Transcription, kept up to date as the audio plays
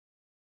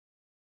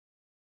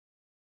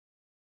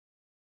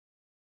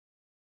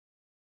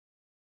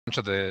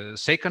the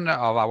second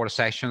of our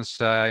sessions,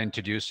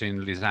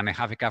 introducing Lisanne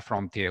HAVINGA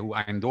from TU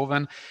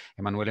Eindhoven,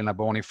 Emanuele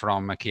NABONI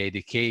from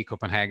KADK,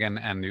 Copenhagen,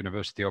 and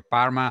University of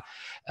Parma.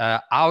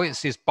 How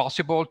is it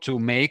possible to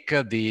make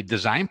the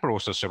design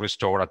process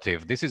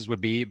restorative? This will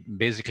be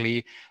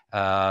basically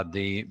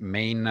the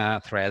main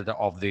thread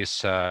of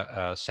this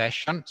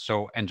session.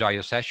 So enjoy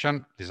your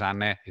session.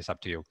 Lisanne, it's up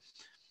to you.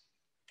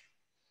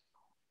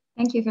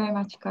 Thank you very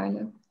much,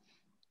 Carlo.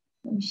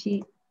 Let me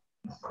share.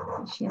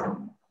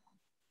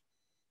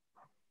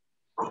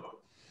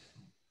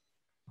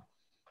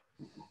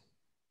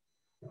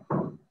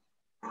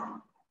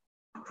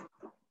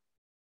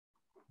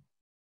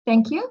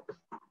 Thank you.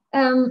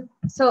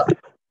 So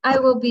I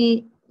will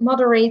be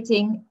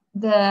moderating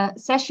the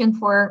session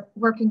for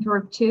working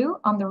group 2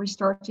 on the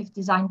restorative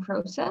design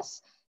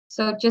process.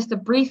 So just a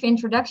brief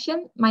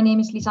introduction. My name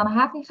is Lisanne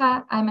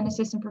HAVINGA. I'm an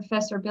assistant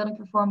professor of building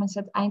performance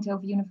at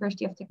Eindhoven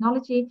University of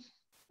Technology.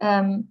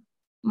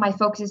 My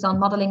focus is on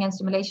modeling and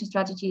simulation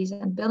strategies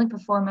and building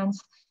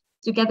performance.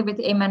 Together with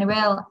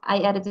Emanuele, I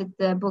edited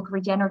the book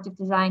Regenerative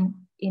Design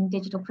in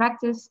Digital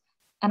Practice.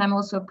 And I'm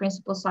also a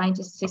principal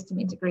scientist system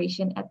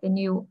integration at the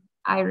new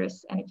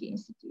IRIS Energy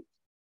Institute.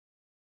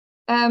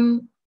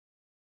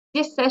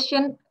 This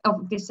session,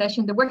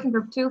 the working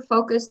group 2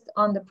 focused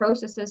on the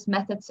processes,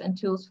 methods, and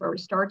tools for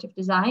restorative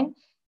design.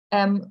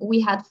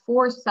 We had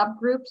 4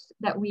 subgroups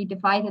that we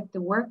divided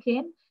the work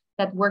in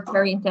that worked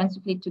very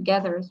intensively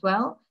together as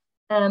well.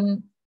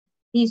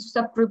 These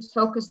subgroups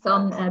focused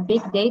on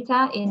big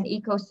data in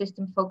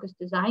ecosystem-focused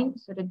design,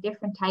 so the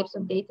different types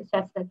of data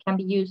sets that can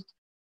be used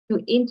to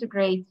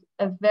integrate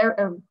a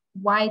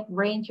wide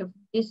range of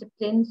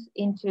disciplines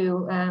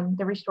into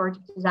the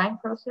restorative design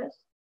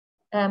process.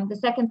 The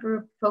second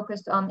group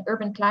focused on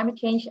urban climate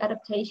change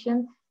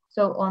adaptation,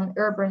 so on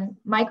urban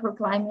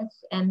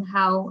microclimates and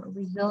how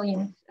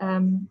resilience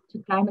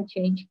to climate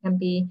change can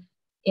be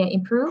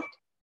improved.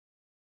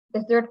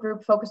 The third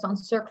group focused on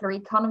circular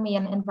economy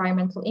and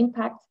environmental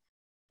impact.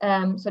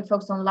 So it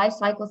focused on life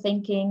cycle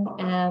thinking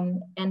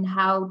and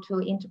how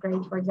to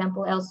integrate, for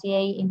example,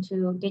 LCA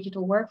into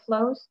digital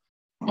workflows.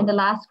 And the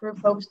last group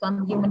focused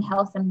on human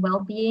health and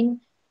well-being,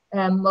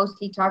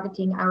 mostly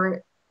targeting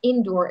our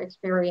indoor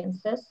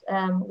experiences,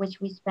 which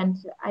we spent,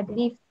 I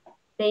believe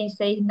they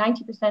say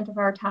 90% of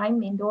our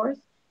time indoors.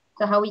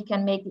 So how we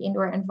can make the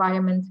indoor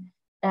environment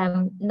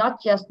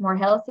not just more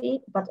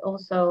healthy, but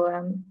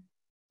also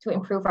to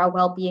improve our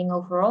well-being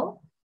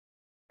overall.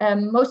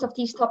 Most of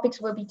these topics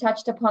will be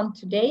touched upon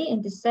today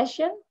in this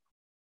session.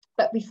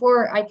 But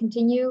before I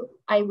continue,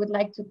 I would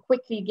like to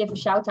quickly give a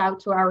shout out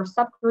to our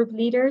subgroup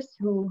leaders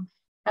who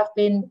have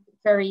been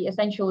very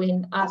essential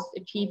in us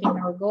achieving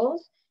our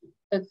goals.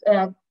 It's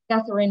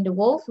Catherine de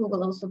Wolf, who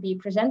will also be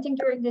presenting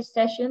during this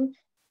session.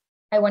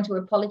 I want to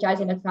apologize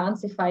in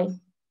advance if I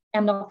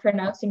am not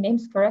pronouncing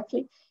names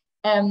correctly.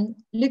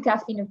 Luca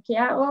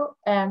Finocchiaro,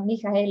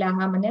 Michaela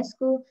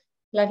Hamanescu,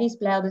 Clarice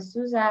Blair de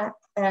Souza,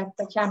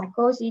 Tatiana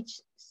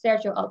Kozic,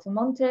 Sergio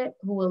Altomonte,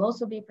 who will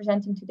also be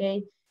presenting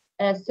today,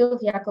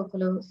 Silvia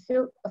Coccolo,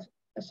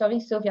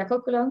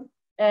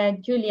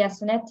 Giulia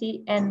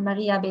Sonetti, and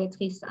Maria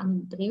Beatrice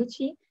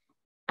Andriucci.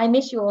 I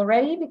miss you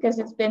already because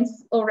it's been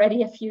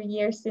already a few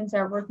years since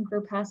our working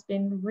group has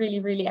been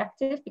really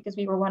active, because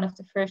we were one of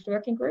the first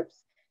working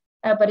groups.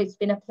 But it's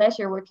been a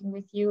pleasure working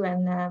with you,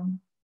 and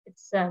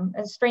it's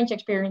a strange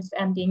experience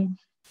ending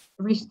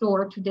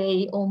Restore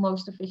today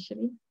almost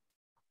officially.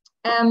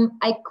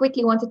 I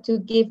quickly wanted to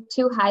give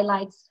 2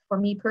 highlights for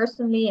me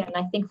personally, and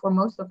I think for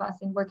most of us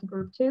in working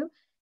group 2.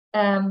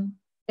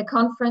 The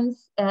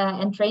conference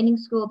and training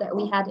school that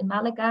we had in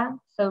Malaga.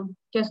 So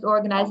just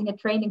organizing a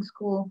training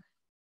school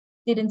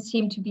didn't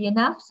seem to be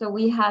enough. So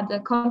we had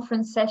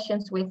conference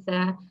sessions with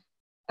a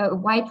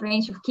wide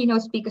range of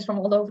keynote speakers from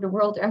all over the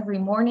world every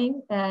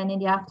morning, and in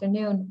the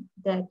afternoon,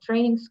 the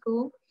training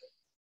school.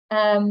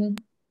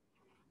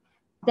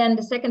 Then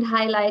the second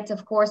highlight,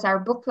 of course, our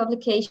book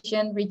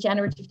publication,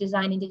 Regenerative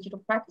Design in Digital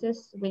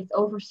Practice, with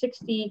over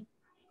 60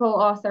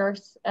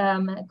 co-authors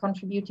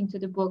contributing to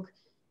the book,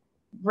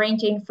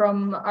 ranging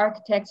from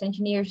architects,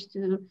 engineers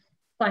to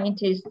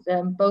scientists,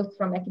 both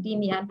from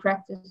academia and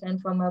practice, and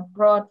from a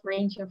broad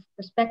range of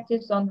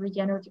perspectives on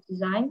regenerative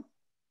design.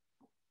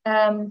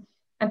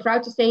 I'm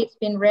proud to say it's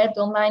been read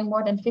online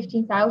more than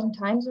 15,000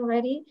 times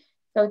already.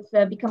 So it's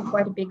become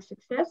quite a big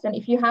success. And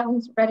if you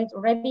haven't read it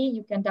already,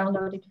 you can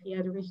download it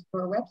via the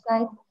Restore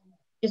website.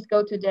 Just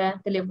go to the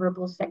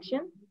deliverables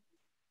section.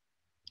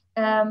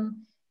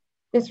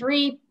 The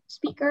 3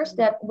 speakers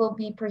that will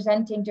be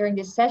presenting during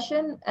this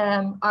session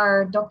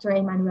are Dr.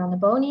 Emanuele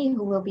NABONI,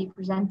 who will be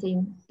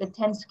presenting the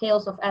 10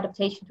 scales of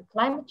adaptation to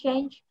climate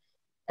change.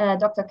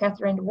 Dr.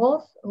 Catherine de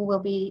Wolf, who will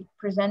be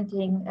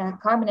presenting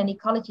carbon and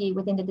ecology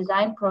within the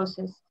design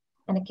process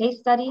and a case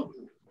study.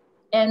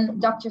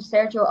 And Dr.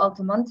 Sergio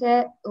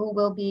ALTOMONTE, who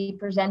will be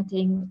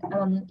presenting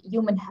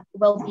human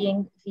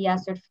well-being via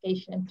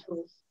certification and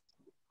tools.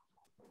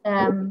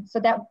 So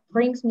that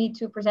brings me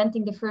to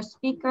presenting the first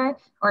speaker,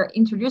 or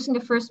introducing the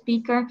first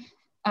speaker,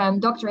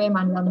 Dr.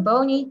 Emanuele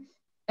NABONI,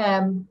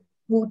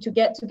 who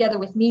together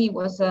with me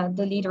was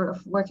the leader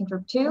of Working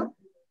Group 2.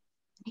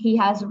 He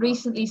has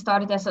recently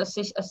started as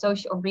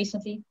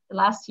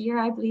last year,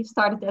 I believe,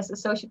 started as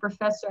associate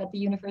professor at the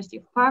University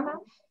of Parma.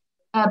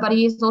 But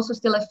he is also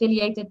still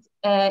affiliated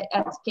at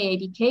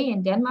KADK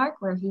in Denmark,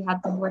 where he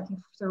had been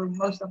working through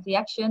most of the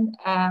action.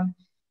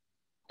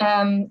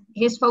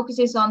 His focus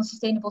is on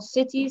sustainable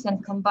cities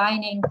and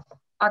combining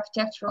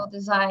architectural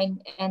design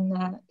and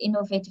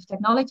innovative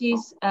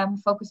technologies,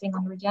 focusing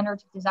on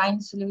regenerative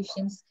design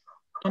solutions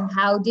and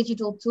how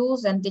digital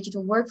tools and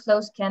digital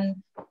workflows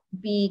can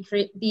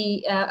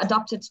be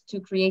adopted to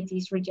create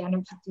these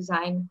regenerative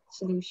design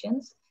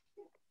solutions.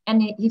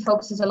 And he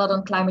focuses a lot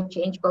on climate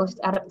change, both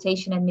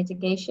adaptation and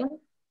mitigation.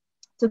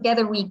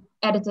 Together, we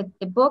edited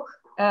the book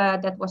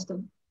that was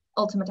the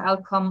ultimate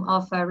outcome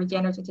of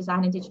regenerative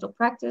design and digital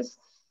practice.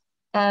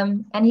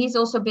 And he's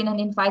also been an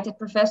invited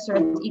professor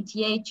at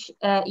ETH,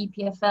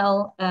 EPFL,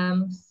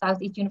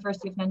 Southeast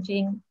University of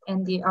Nanjing,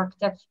 and the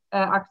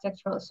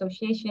Architectural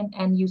Association,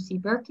 and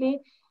UC Berkeley.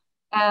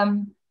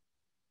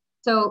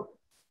 So,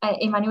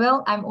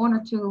 Emanuele, I'm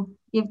honored to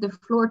give the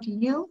floor to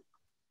you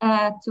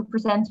to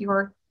present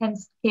your 10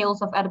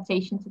 scales of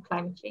adaptation to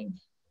climate change.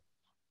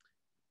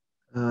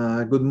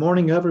 Good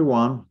morning,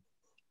 everyone.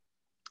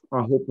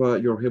 I hope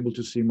you're able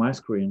to see my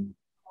screen.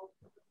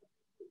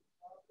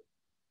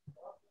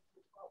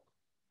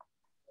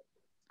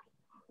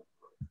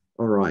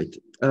 All right.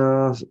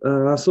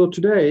 So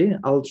today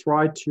I'll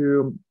try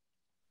to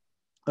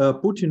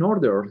put in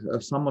order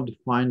some of the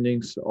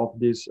findings of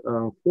this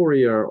 4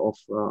 year of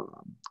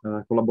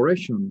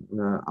collaboration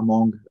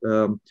among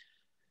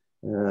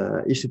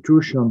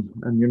institutions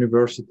and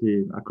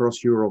universities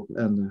across Europe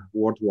and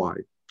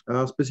worldwide.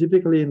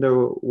 Specifically in the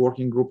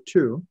Working Group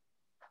 2,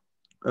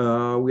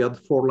 we had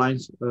 4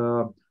 lines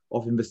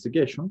of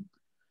investigation.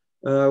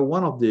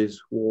 One of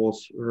these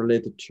was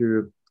related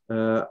to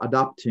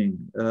adapting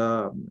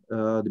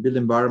the built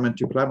environment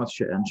to climate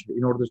change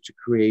in order to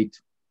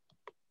create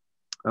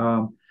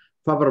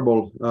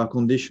favorable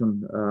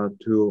condition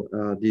to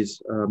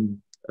this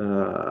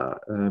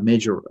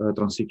major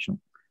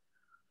transition.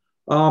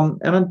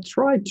 And I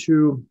tried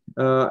to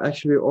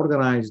actually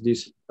organize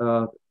these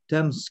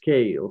 10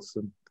 scales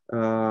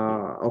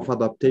of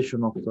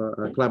adaptation of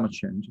climate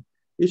change,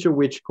 each of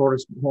which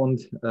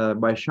correspond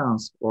by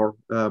chance or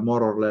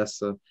more or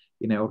less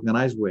in an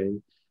organized way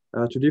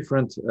to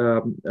different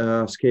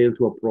scale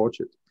to approach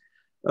it.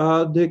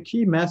 The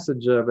key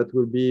message that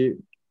will be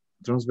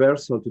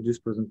transversal to this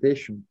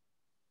presentation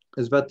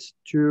is that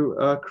to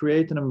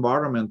create an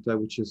environment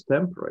which is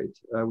temperate,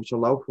 which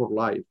allows for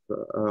life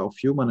of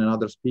human and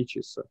other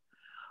species,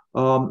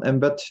 and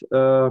that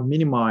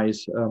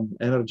minimize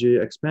energy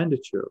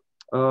expenditure,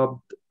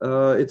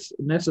 it's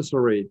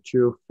necessary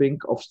to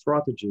think of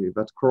strategy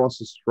that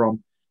crosses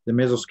from the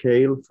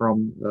mesoscale,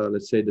 from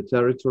let's say the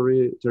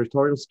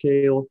territorial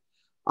scale,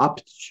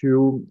 up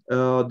to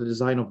the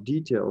design of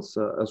details,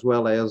 as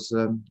well as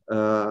in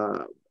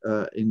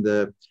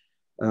the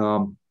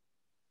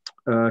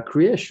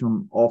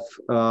creation of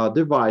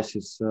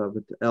devices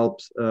that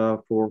helps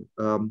for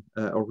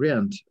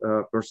orient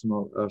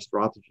personal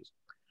strategies.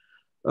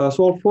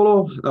 So I'll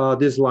follow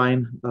this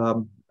line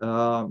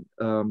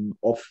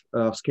of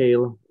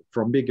scale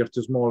from bigger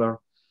to smaller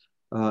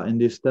in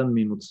these 10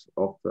 minutes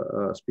of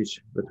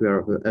speech that we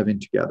are having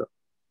together.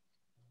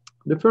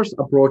 The first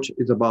approach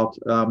is about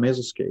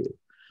mesoscale.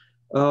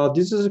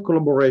 This is a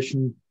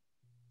collaboration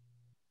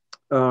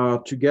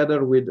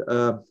together with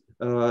a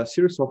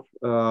series of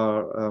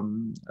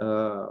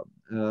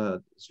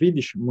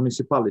Swedish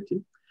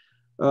municipality,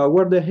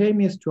 where the aim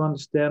is to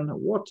understand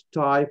what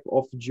type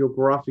of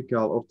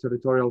geographical or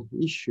territorial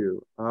issue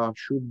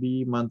should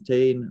be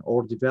maintained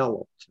or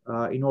developed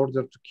in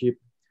order to keep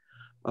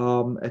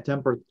a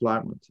temperate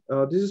climate.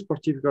 This is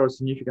particularly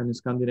significant in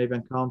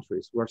Scandinavian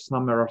countries, where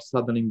summer are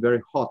suddenly very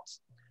hot,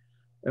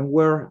 and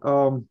where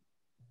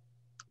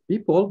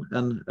people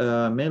and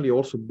mainly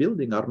also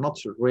building are not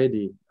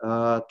ready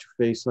to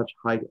face such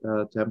high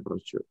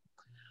temperature.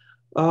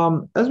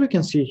 As we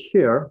can see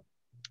here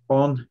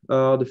on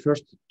the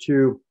first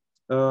 2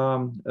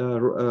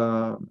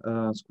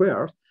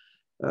 squares,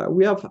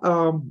 we have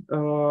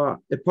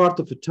a part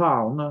of a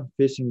town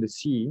facing the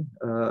sea,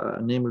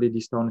 namely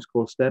this town is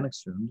called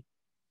Stenungsund.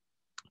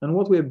 And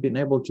what we have been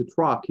able to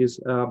track is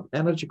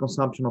energy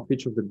consumption of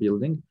each of the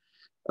building,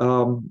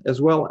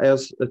 as well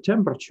as the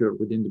temperature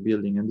within the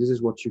building. And this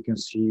is what you can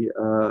see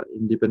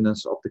in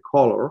dependence of the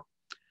color.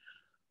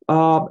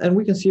 And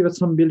we can see that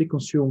some buildings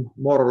consume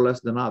more or less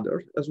than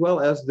others, as well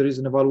as there is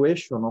an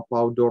evaluation of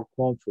outdoor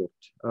comfort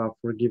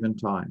for a given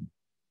time.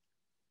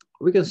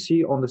 We can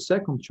see on the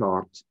second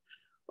chart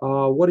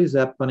what is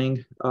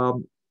happening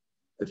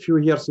a few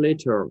years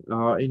later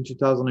in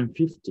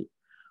 2050.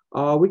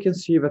 We can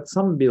see that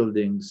some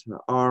buildings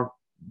are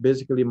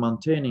basically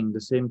maintaining the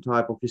same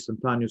type of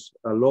instantaneous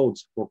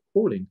loads for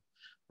cooling,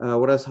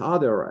 whereas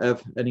others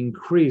have an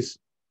increased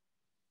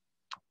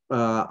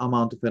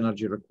amount of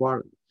energy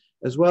required.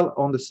 As well,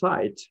 on the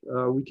site,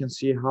 we can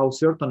see how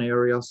certain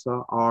areas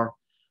are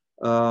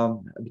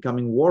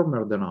becoming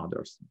warmer than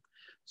others.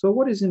 So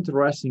what is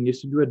interesting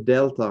is to do a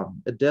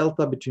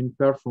delta between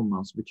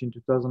performance between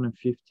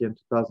 2050 and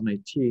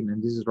 2018,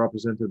 and this is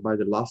represented by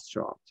the last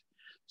chart.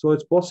 So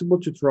it's possible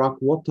to track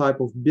what type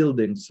of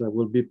buildings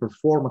will be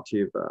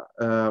performative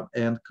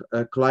and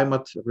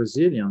climate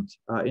resilient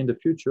in the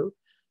future,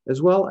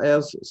 as well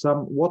as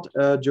somewhat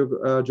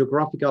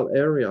geographical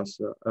areas,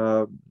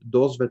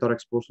 those that are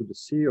exposed to the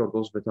sea, or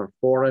those that are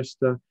forest,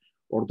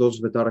 or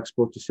those that are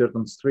exposed to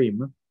certain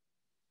stream,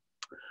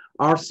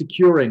 are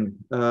securing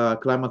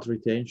climate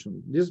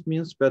retention. This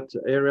means that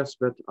areas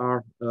that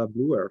are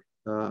bluer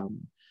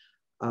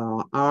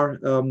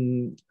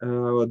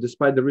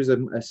despite the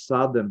reason a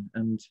sudden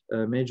and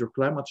major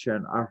climate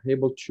change, are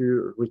able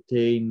to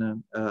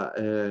retain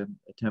a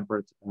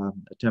temperate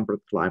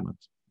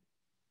climate.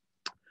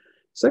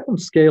 Second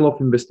scale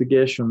of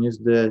investigation is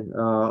the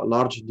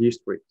large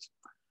district.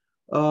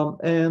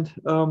 When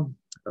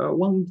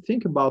we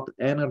think about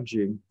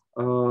energy,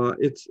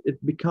 it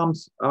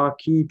becomes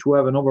key to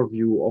have an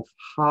overview of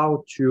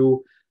how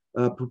to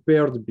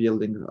prepare the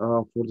building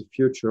for the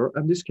future.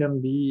 And this can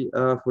be,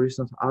 for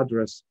instance,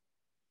 addressed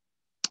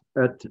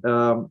at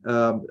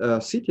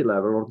city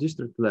level or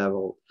district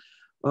level.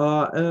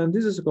 And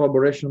this is a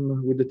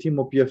collaboration with the team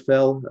of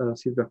PFL,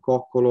 Silvia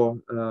Coccolo,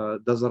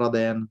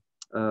 Dasaraden,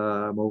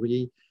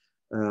 Mauri,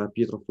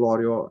 Pietro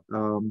Florio,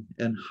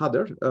 and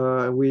others.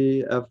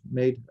 We have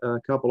made a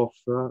couple of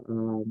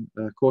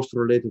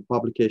cost-related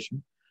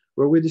publications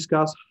where we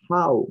discuss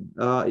how,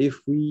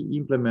 if we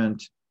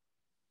implement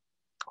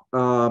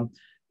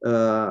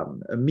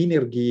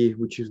Minergie,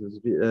 which is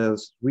a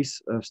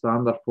Swiss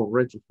standard for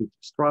retrofit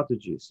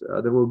strategies,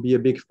 there will be a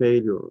big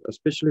failure,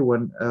 especially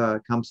when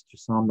it comes to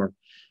summer.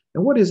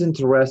 And what is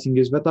interesting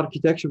is that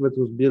architecture that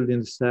was built in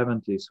the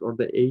 70s or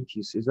the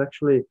 80s is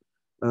actually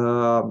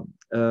more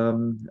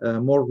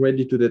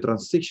ready to the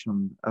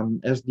transition,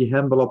 as the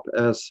envelope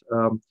as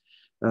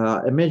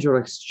a major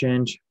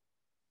exchange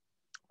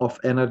of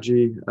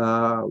energy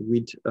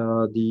with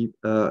the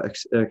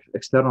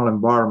external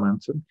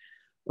environment.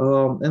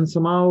 And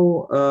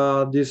somehow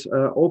this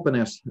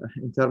openness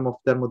in terms of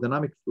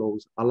thermodynamic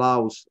flows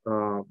allows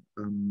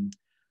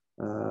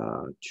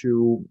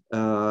to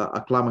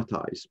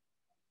acclimatize.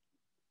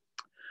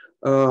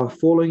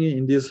 Following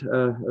in this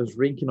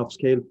shrinking of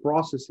scale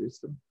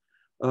processes,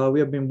 we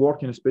have been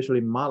working, especially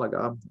in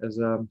Malaga, as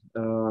a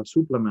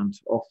supplement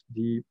of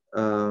the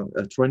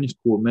training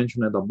school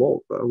mentioned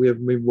above. We have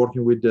been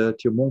working with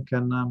Theo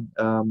Munken,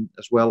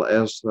 as well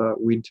as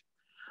with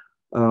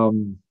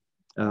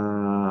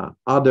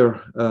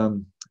other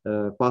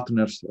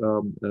partners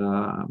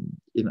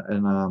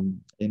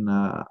in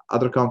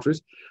other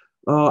countries.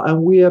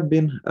 And we have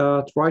been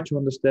trying to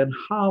understand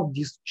how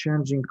this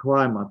changing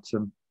climate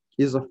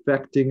is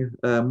affecting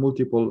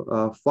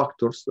multiple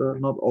factors,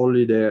 not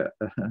only the,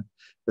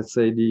 let's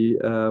say,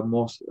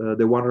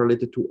 the one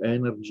related to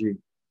energy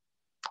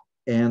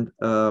and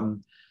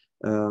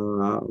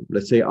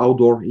let's say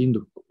outdoor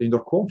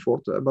indoor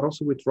comfort, but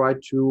also we try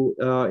to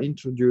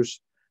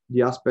introduce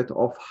the aspect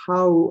of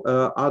how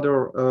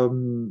other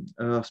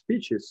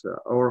species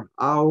or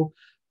how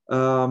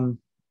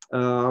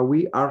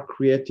we are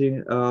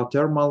creating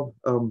thermal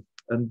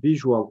and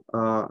visual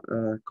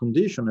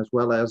condition, as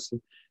well as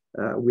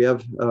we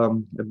have a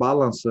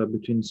balance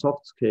between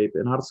softscape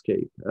and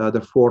hardscape,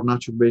 therefore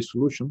nature-based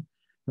solution.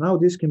 Now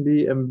this can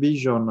be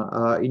envisioned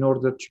in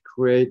order to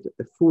create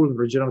a full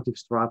regenerative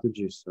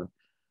strategies.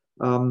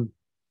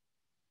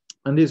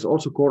 And this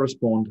also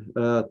corresponds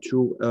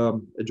to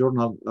a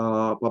journal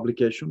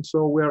publication.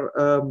 So we're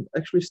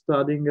actually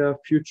studying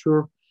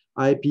future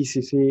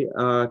IPCC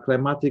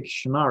climatic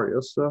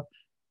scenarios,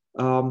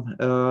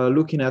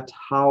 looking at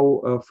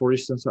how, for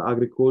instance,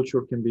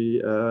 agriculture can be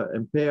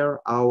impaired,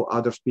 how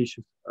other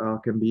species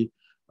can be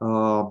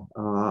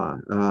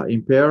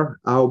impaired,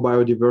 how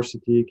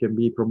biodiversity can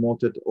be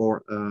promoted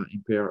or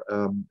impaired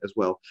as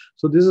well.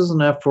 So this is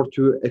an effort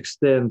to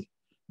extend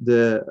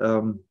the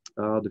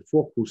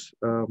focus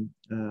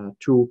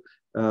to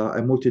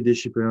a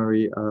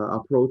multidisciplinary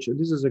approach. And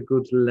this is a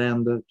good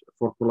land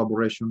for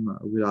collaboration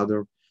with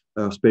other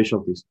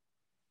specialties.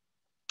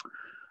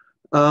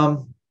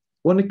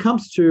 When it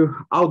comes to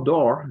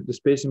outdoor, the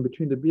space in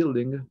between the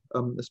building,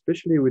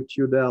 especially with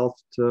TU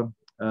Delft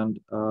and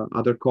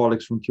other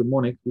colleagues from TU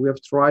Munich, we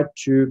have tried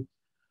to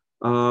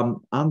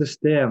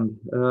understand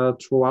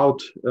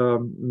throughout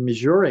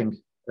measuring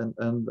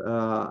and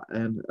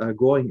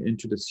going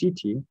into the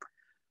city,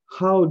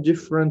 how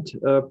different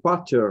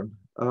pattern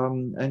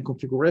and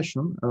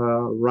configuration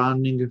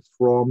running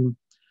from,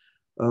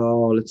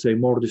 let's say,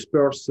 more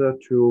dispersed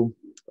to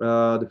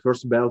the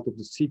first belt of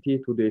the city,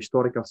 to the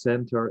historical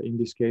center, in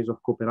this case of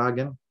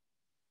Copenhagen,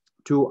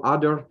 to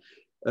other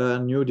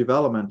new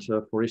development,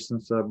 for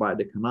instance, by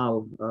the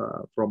canal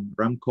from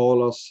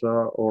Remkolos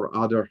or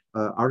other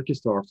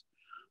archistars.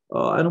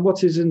 And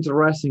what is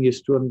interesting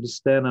is to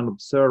understand and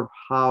observe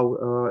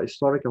how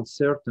historical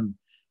certain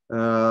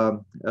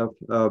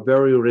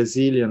very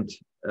resilient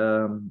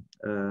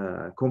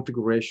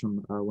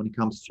configuration when it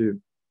comes to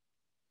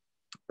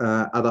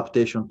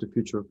adaptation to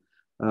future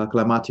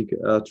climatic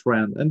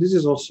trend. And this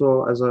is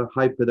also as a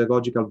high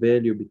pedagogical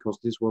value because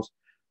this was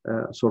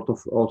sort of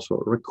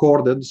also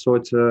recorded. So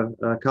it's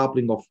a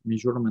coupling of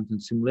measurement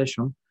and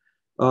simulation.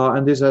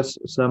 And this has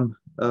some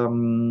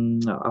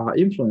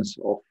influence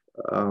of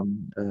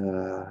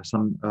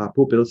some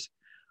pupils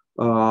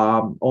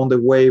on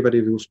the way that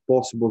it was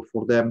possible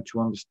for them to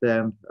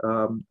understand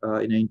in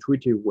an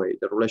intuitive way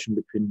the relation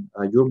between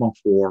urban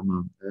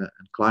form and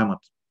climate.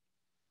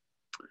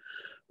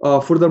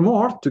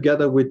 Furthermore,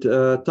 together with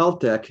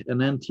Taltech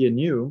and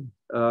NTNU,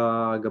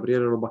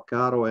 Gabriele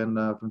Robaccaro and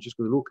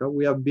Francesco De Luca,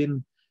 we have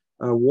been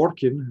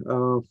working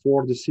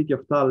for the city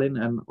of Tallinn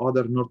and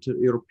other North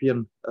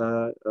European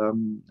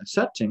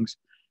settings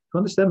to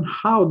understand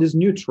how this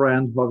new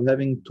trend of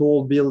having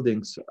tall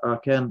buildings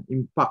can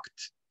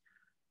impact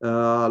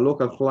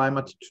local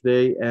climate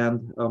today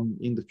and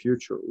in the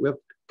future. We have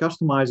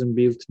customized and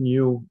built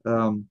new,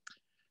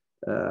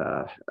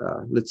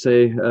 let's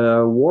say,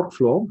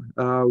 workflow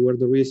where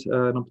there is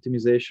an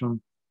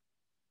optimization,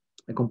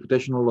 a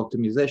computational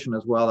optimization,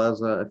 as well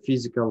as a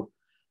physical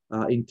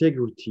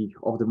integrity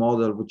of the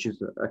model, which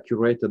is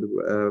curated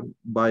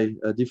by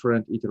a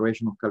different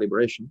iteration of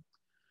calibration.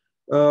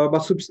 But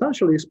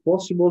substantially, it's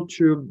possible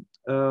to,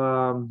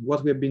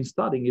 what we have been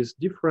studying is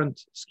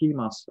different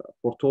schemas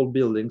for tall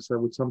buildings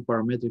with some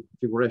parametric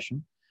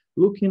configuration,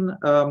 looking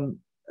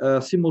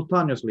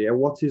simultaneously at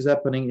what is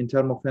happening in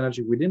terms of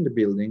energy within the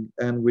building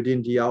and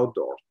within the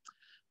outdoor.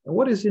 And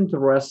what is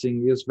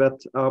interesting is that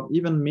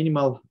even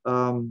minimal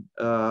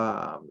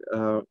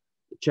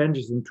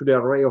changes into the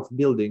array of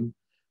building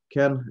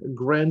can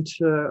grant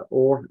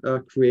or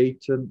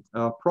create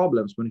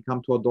problems when it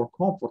comes to outdoor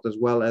comfort as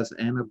well as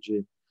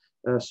energy.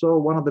 So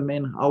one of the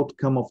main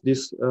outcome of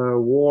this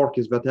work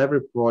is that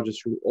every project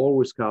should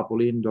always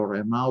couple indoor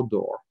and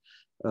outdoor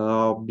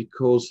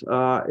because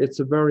it's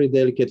a very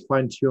delicate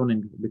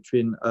fine-tuning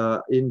between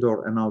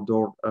indoor and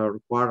outdoor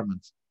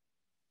requirements.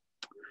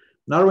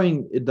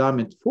 Narrowing it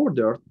down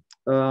further,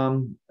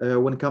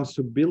 when it comes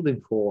to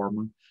building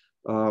form,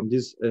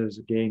 this is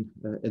again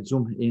a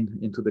zoom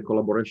into the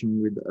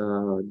collaboration with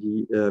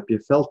the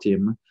PFL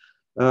team.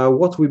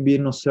 What we've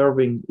been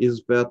observing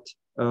is that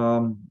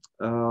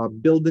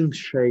building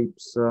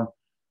shapes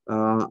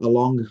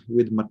along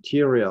with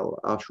material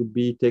should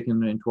be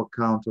taken into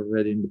account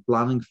already in the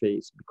planning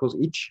phase, because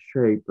each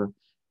shape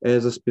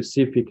is a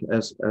specific,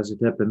 as it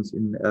happens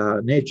in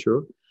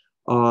nature,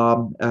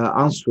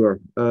 answer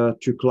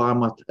to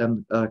climate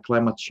and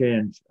climate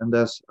change. And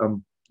that's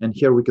and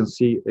here we can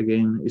see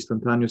again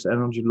instantaneous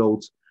energy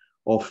loads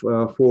of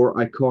 4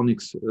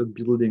 iconic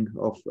building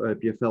of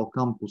PFL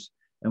campus,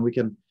 and we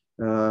can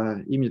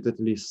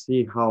immediately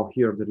see how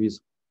here there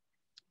is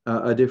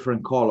a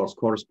different colors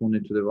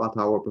corresponding to the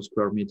watt-hour per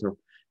square meter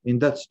in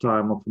that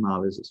time of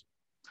analysis.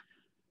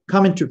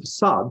 Coming to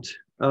facade,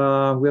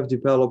 we have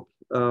developed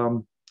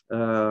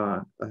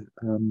a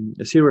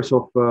series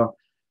of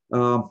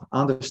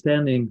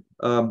understanding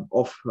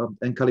of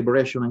and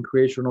calibration and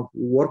creation of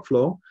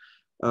workflow,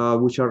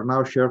 which are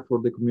now shared for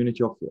the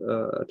community of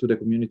to the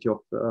community of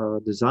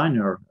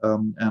designer,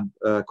 and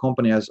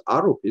company as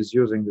Arup is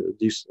using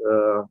this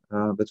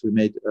that we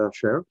made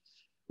share,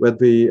 that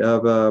we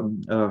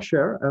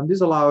share, and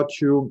this allowed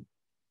to,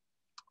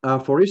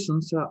 for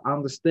instance,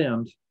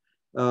 understand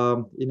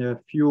in a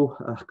few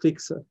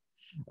clicks,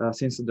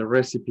 since the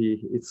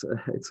recipe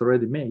it's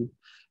already made,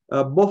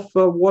 both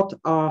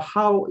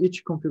how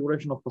each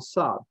configuration of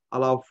facade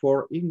allow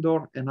for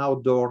indoor and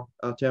outdoor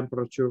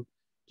temperature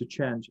to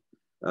change.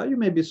 You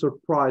may be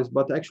surprised,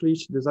 but actually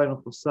each design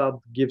of facade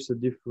gives a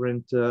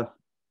different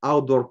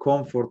outdoor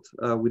comfort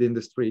within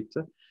the street.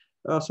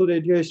 So the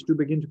idea is to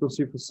begin to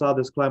conceive facade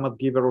as climate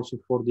giver also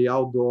for the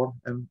outdoor,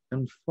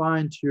 and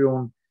fine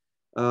tune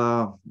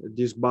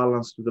this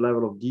balance to the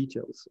level of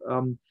details.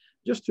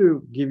 Just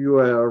to give you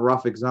a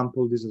rough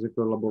example, this is a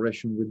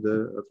collaboration with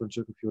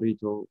Francesco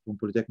Fiorito from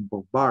Polytechnic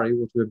of Bari.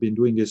 What we've been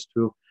doing is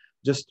to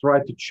just try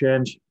to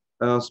change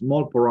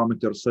small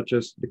parameters such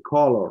as the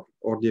color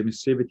or the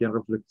emissivity and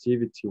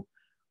reflectivity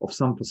of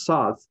some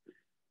facades.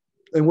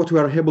 And what we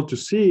are able to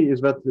see is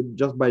that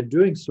just by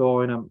doing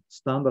so in a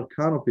standard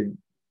canopy,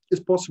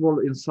 it's possible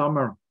in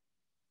summer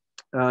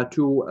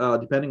to,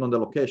 depending on the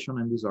location,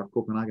 and these are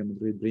Copenhagen,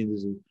 Madrid,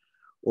 Brindisi,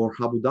 or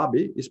Abu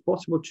Dhabi, it's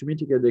possible to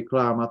mitigate the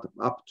climate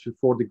up to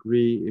 4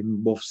 degrees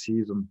in both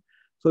seasons.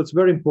 So it's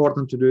very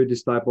important to do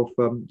this type of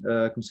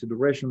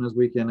consideration, as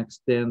we can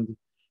extend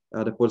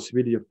the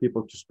possibility of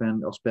people to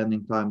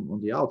spending time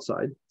on the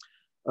outside.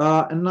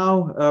 And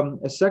now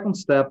a second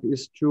step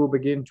is to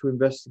begin to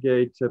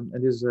investigate, and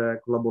this is a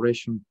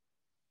collaboration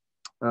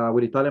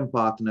with Italian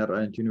partner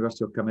at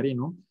University of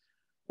Camerino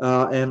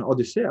and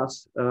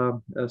Odysseas.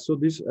 So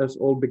this has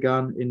all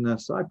begun in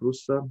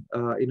Cyprus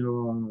in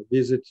a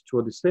visit to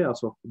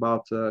Odysseas of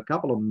about a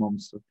couple of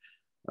months,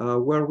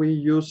 where we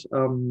use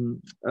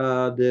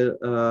the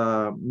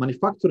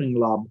manufacturing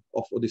lab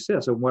of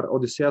Odysseas, and where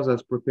Odysseas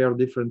has prepared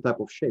different type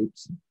of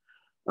shapes.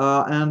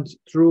 And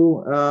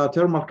through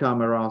thermal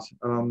cameras,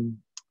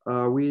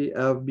 we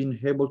have been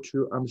able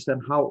to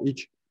understand how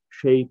each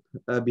shape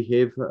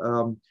behave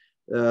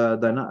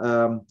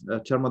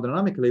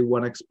thermodynamically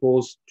when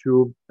exposed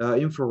to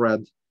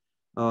infrared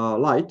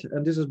light.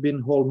 And this has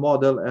been whole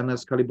model and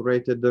has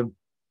calibrated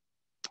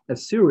a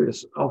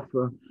series of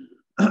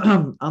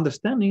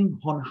understanding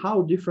on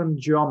how different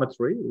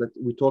geometry, that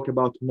we talk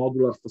about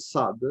modular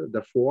facade,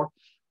 therefore,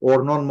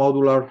 or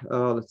non-modular,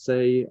 let's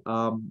say,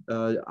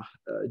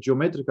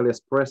 geometrically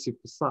expressive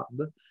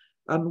facade.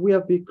 And we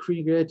have been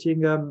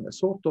creating a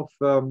sort of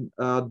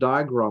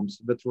diagrams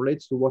that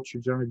relates to what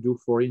you generally do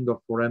for indoor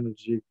for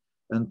energy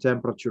and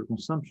temperature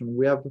consumption.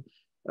 We have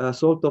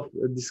sort of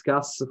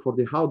discussed for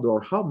the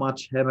outdoor, how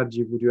much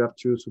energy would you have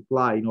to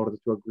supply in order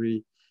to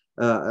agree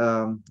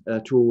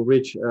to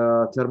reach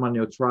thermal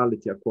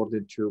neutrality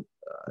according to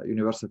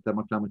Universal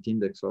Thermal Climate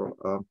Index or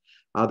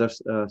other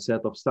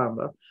set of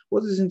standards.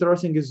 What is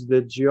interesting is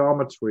the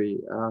geometry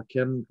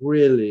can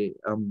really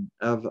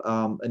have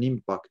an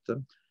impact.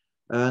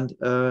 And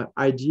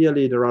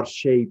ideally, there are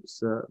shapes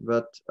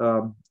that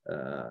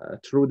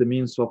through the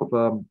means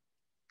of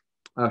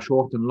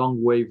short and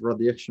long wave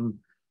radiation,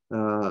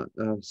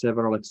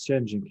 several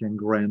exchanging can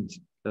grant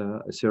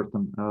a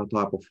certain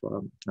type of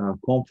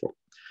comfort.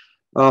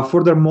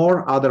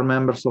 Furthermore, other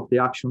members of the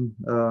action,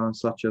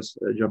 such as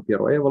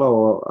Giampiero Evola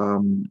or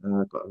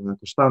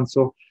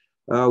Costanzo,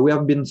 we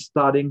have been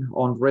studying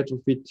on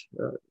retrofit,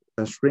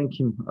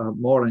 shrinking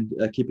more and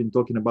keeping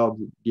talking about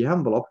the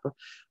envelope,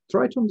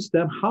 try to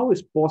understand how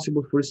it's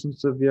possible, for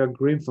instance, via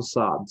green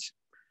facades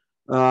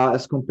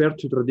as compared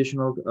to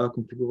traditional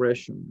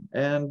configuration,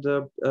 and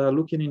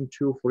looking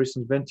into, for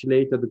instance,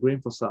 ventilated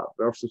green facade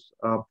versus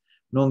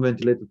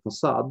non-ventilated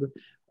facade.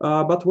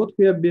 But what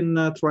we have been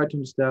trying to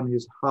understand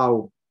is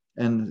how,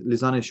 and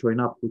Lisanne is showing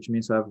up, which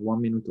means I have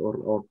 1 minute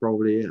or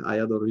probably I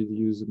had already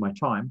used my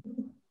time.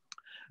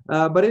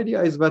 But the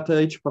idea is that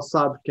each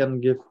facade can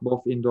give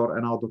both indoor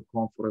and outdoor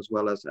comfort as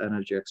well as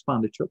energy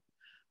expenditure.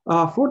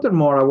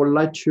 Furthermore, I would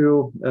like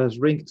to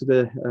shrink to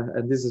the,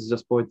 and this is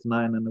just point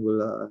 9 and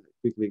we'll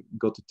quickly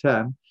go to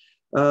 10.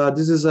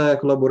 This is a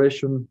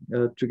collaboration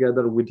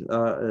together with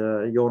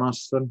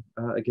Jonas,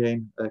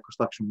 again, a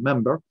construction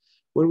member,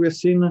 where we have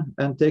seen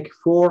and take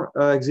 4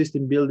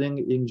 existing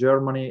buildings in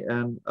Germany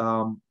and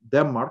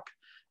Denmark.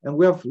 And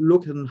we have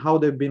looked at how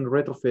they've been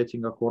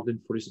retrofitting according,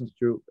 for instance,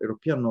 to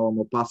European norm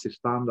or passive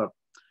standard.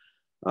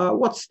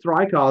 What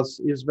strikes us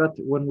is that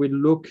when we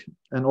look,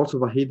 and also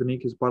Vahid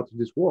Nick is part of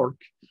this work,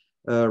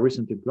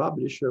 recently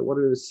published, what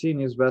we've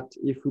seen is that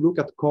if we look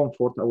at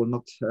comfort, I will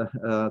not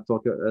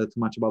talk too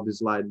much about this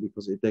slide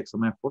because it takes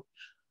some effort,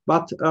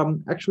 but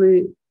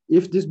actually,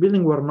 if this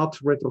building were not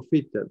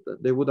retrofitted,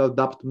 they would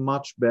adapt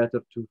much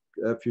better to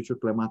future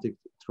climatic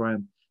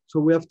trend. So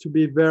we have to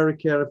be very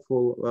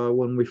careful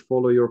when we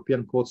follow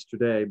European codes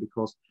today,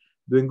 because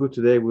doing good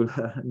today will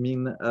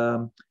mean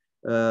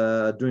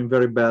doing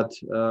very bad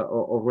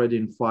already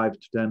in 5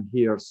 to 10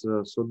 years.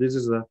 So this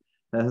is a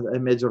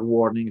major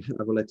warning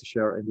I would like to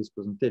share in this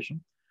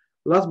presentation.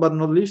 Last but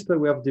not least,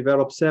 we have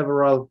developed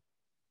several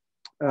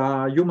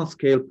human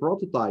scale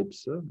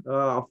prototypes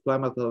of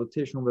climate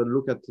adaptation that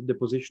look at the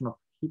position of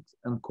heat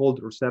and cold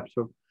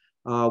receptor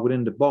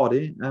within the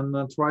body, and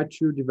try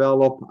to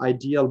develop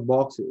ideal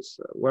boxes,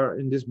 where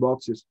in these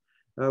boxes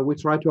we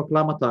try to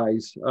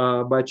acclimatize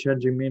by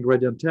changing mean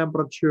radiant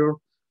temperature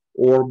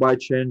or by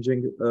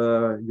changing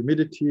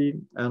humidity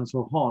and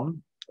so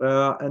on.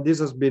 And this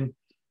has been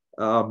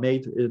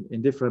made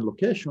in different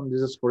locations.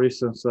 This is, for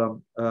instance,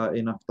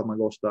 in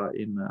Antofagasta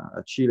in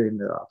Chile, in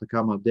the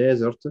Atacama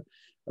Desert,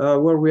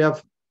 where we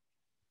have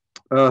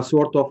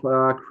sort of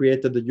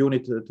created the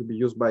unit to be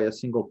used by a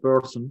single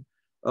person.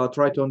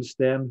 Try to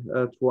understand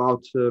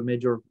throughout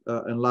major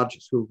and large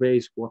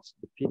surveys what's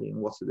the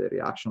feeling, what's the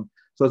reaction.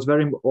 So it's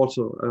very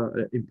also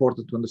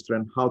important to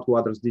understand how to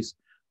address this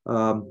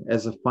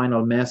as a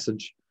final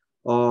message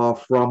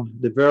from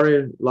the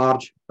very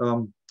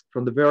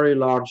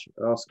large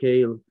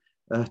scale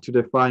to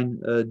the fine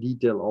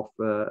detail of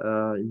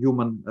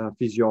human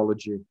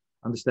physiology.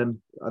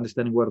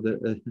 Understanding where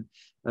the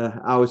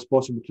how it's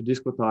possible to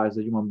discretize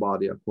the human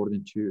body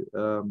according to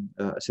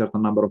a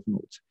certain number of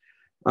nodes.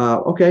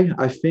 Okay,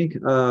 I think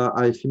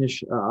I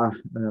finish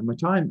my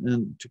time,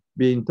 and to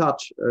be in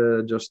touch,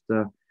 just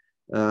in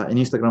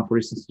Instagram, for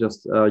instance,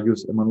 just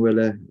use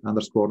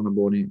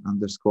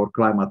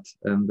Emanuele_NABONI_climate,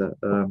 and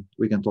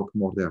we can talk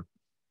more there.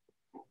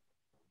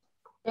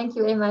 Thank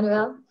you,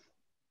 Emanuele.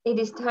 It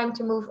is time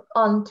to move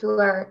on to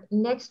our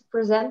next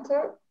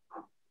presenter.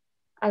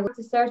 I work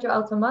with Sergio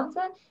ALTOMONTE.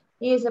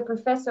 He is a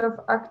professor of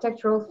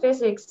architectural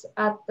physics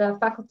at the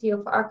Faculty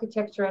of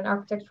Architecture and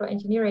Architectural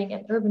Engineering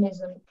and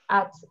Urbanism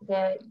at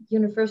the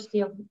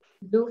University of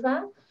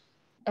Leuven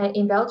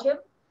in Belgium.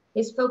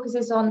 His focus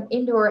is on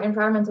indoor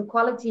environmental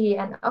quality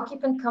and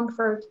occupant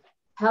comfort,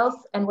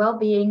 health and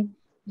well-being,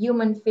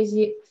 human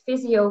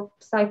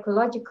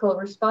physio-psychological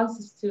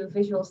responses to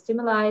visual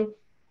stimuli,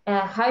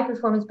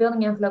 high-performance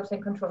building envelopes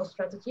and control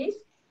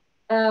strategies.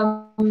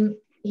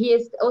 He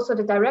is also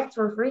the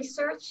director of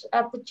research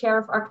at the Chair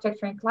of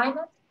Architecture and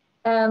Climate,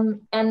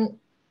 and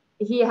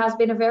he has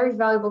been a very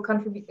valuable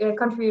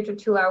contributor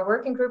to our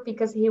working group,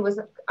 because he was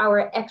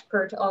our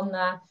expert on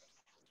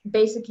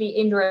basically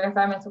indoor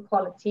environmental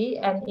quality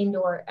and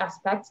indoor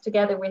aspects,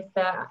 together with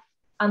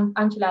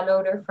Angela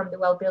Loder from the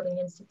Well Building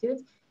Institute.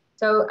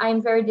 So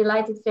I'm very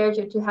delighted,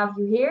 Sergio, to have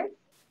you here.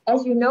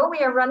 As you know, we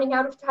are running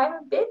out of time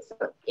a bit. So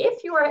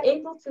if you are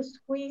able to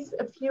squeeze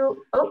a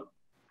few,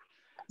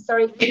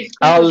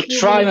 I'll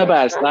try my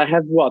best. I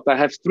have what? I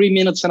have 3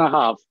 minutes and a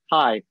half.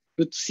 Hi,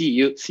 good to see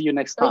you. See you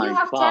next time.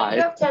 Bye.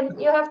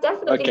 You have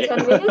definitely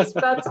 10 minutes,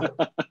 but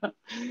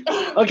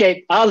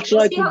okay, I'll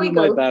try to do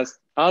my best.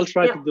 I'll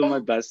try to do my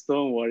best.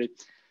 Don't worry.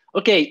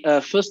 Okay,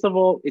 first of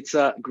all, it's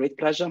a great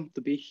pleasure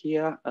to be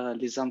here.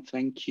 Lisanne,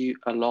 thank you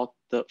a lot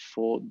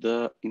for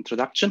the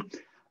introduction.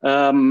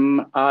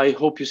 I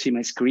hope you see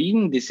my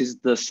screen. This is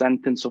the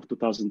sentence of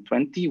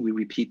 2020. We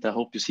repeat, I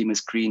hope you see my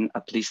screen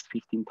at least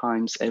 15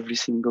 times every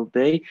single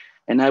day.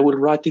 And I will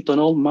write it on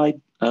all my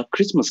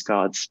Christmas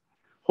cards,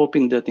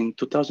 hoping that in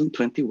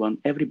 2021,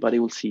 everybody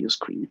will see your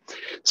screen.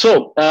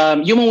 So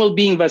human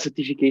well-being by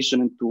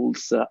certification and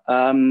tools.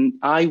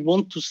 I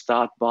want to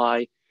start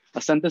by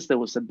a sentence that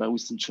was said by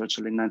Winston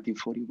Churchill in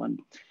 1941.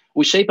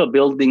 We shape our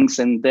buildings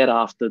and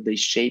thereafter they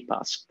shape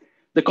us.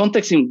 The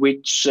context in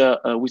which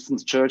Winston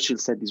Churchill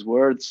said these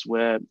words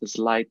were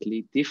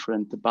slightly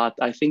different, but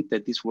I think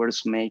that these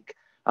words make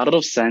a lot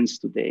of sense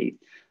today.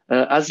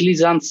 As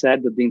Lisanne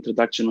said at the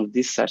introduction of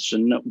this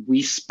session,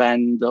 we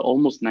spend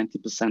almost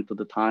 90% of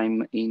the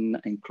time in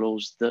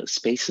enclosed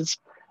spaces.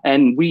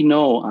 And we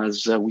know,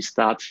 as we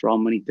start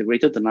from an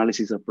integrated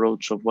analysis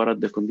approach of what are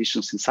the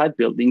conditions inside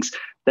buildings,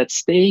 that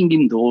staying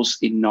indoors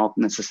is not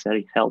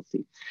necessarily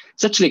healthy.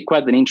 It's actually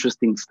quite an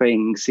interesting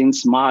thing.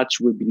 Since March,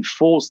 we've been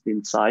forced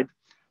inside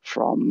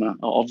from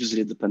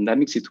obviously the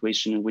pandemic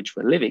situation in which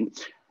we're living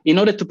in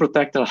order to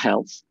protect our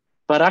health.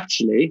 But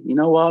actually, you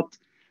know what?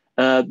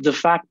 The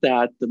fact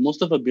that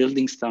most of our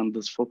building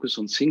standards focus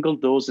on single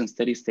dose and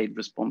steady state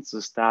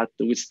responses, that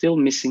we're still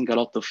missing a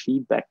lot of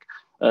feedback,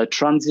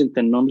 transient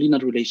and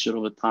nonlinear relation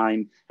over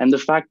time, and the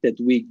fact that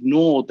we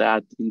ignore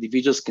that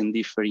individuals can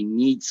differ in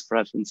needs,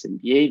 preference,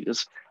 and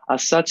behaviors are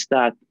such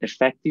that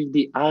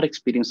effectively our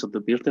experience of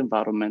the built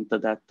environment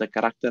that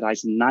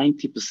characterize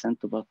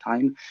 90% of our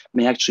time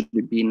may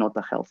actually be not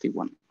a healthy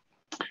one.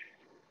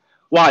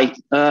 Why?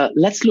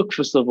 Let's look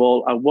first of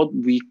all at what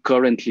we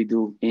currently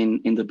do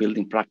in the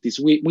building practice.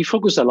 We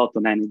focus a lot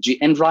on energy,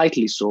 and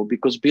rightly so,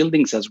 because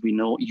buildings, as we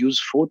know,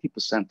 use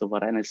 40% of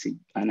our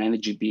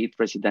energy, be it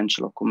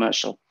residential or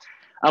commercial.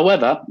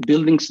 However,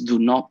 buildings do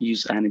not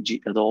use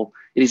energy at all.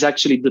 It is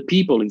actually the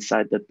people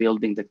inside that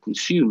building that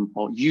consume,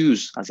 or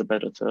use, as a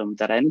better term,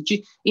 that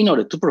energy in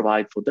order to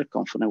provide for their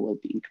comfort and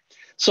well-being.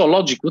 So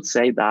logic would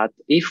say that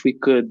if we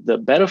could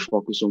better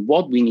focus on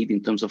what we need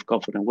in terms of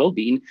comfort and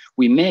well-being,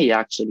 we may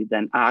actually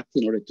then act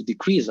in order to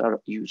decrease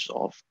our use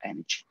of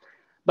energy.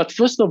 But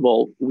first of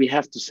all, we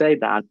have to say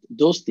that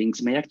those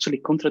things may actually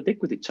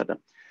contradict with each other.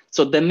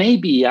 So there may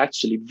be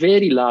actually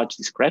very large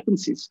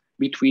discrepancies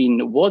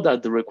between what are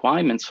the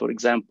requirements, for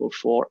example,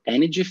 for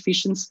energy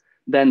efficiency,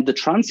 then the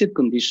transient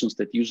conditions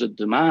that users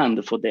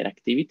demand for their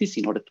activities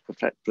in order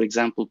to, for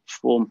example,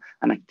 perform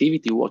an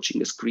activity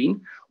watching a screen,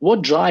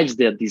 what drives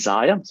their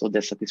desire, so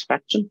their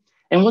satisfaction,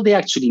 and what they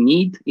actually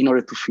need in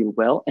order to feel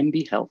well and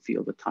be healthy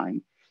over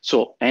time.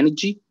 So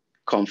energy,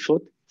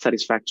 comfort,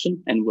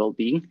 satisfaction, and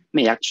well-being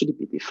may actually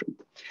be different.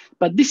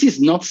 But this is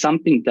not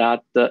something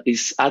that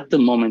is at the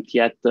moment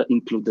yet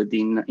included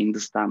in the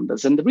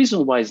standards. And the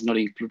reason why it's not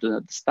included in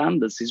the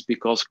standards is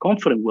because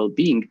comfort and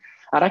well-being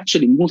are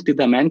actually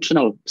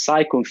multidimensional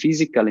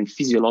psychophysical and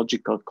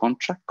physiological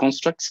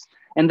constructs.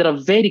 And there are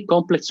very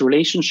complex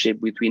relationships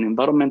between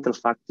environmental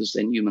factors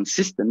and human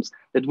systems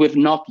that we have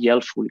not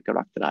yet fully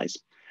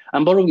characterized.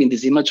 I'm borrowing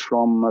this image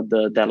from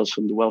the Delos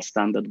from the Well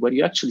Standard, where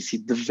you actually see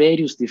the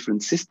various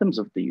different systems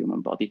of the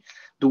human body,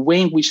 the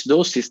way in which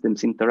those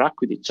systems interact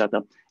with each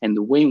other, and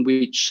the way in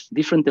which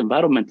different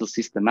environmental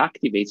system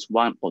activates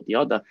one or the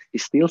other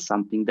is still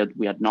something that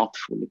we are not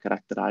fully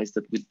characterized,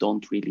 that we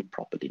don't really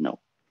properly know.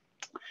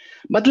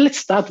 But let's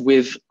start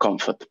with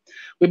comfort.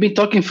 We've been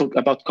talking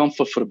about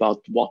comfort for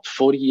about,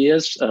 40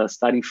 years,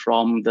 starting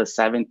from the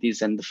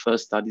 70s and the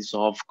first studies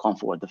of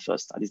comfort,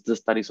 the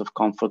studies of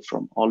comfort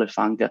from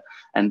Olefang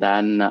and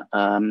then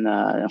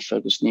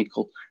Fergus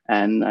Nichol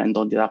and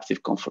on the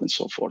adaptive comfort and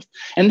so forth.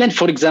 And then,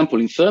 for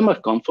example, in thermal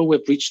comfort,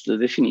 we've reached the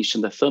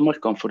definition that thermal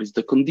comfort is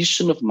the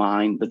condition of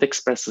mind that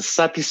expresses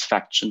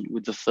satisfaction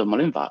with the thermal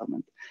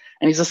environment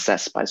and is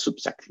assessed by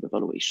subjective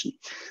evaluation.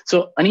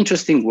 So an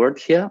interesting word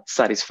here,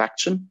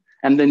 satisfaction,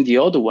 and then the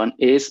other one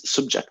is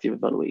subjective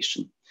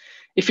evaluation.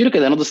 If you look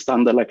at another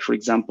standard, like for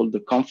example, the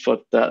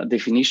comfort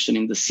definition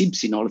in the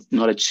CIBSE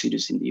knowledge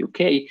series in the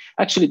UK,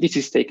 actually this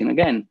is taken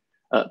again.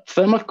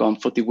 Thermal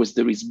comfort,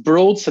 there is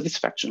broad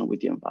satisfaction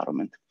with the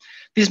environment.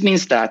 This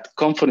means that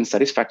comfort and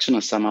satisfaction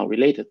are somehow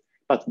related.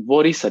 But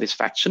what is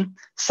satisfaction?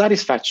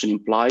 Satisfaction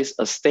implies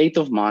a state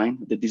of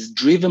mind that is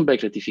driven by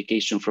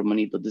gratification from a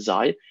need or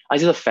desire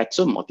as it affects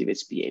or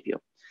motivates behavior.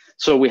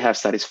 So we have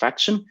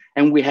satisfaction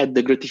and we have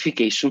the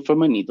gratification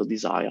from a need or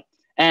desire.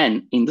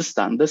 And in the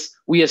standards,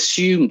 we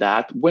assume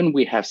that when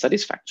we have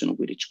satisfaction,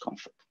 we reach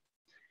comfort.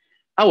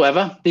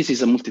 However, this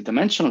is a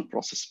multidimensional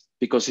process,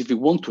 because if we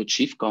want to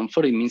achieve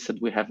comfort, it means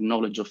that we have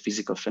knowledge of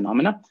physical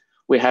phenomena,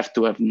 we have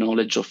to have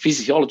knowledge of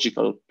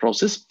physiological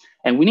process,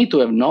 and we need to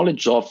have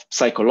knowledge of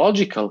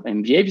psychological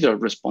and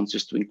behavioral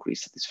responses to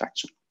increase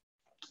satisfaction.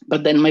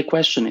 But then my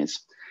question is,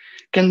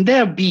 can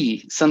there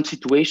be some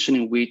situation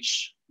in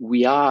which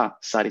we are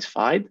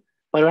satisfied,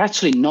 but are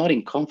actually not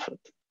in comfort?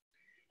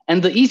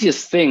 And the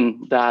easiest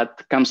thing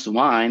that comes to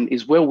mind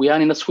is where we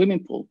are in a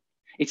swimming pool.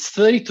 It's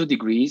 32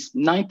 degrees,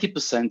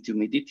 90%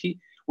 humidity.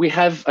 We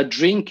have a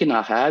drink in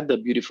our hand, a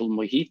beautiful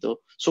mojito.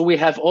 So we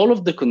have all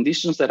of the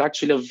conditions that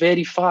actually are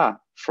very far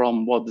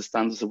from what the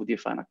standards that we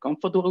define are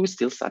comfort, but we're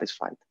still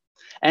satisfied.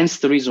 Hence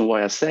the reason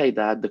why I say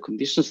that the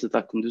conditions that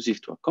are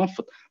conducive to our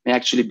comfort may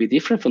actually be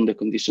different from the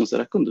conditions that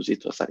are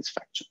conducive to our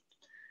satisfaction.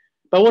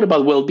 But what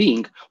about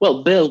well-being?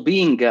 Well,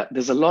 well-being,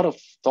 there's a lot of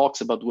talks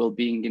about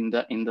well-being in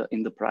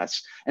the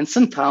press, and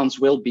sometimes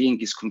well-being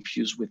is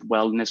confused with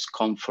wellness,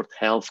 comfort,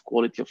 health,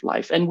 quality of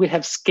life. And we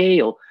have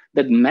scale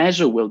that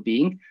measure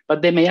well-being,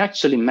 but they may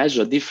actually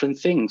measure different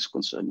things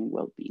concerning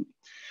well-being.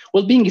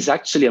 Well-being is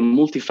actually a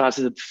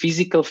multifaceted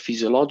physical,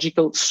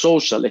 physiological,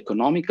 social,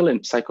 economical,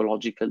 and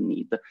psychological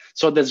need.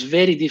 So there's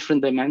very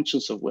different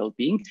dimensions of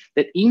well-being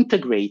that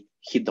integrate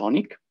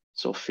hedonic,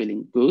 so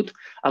feeling good,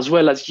 as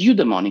well as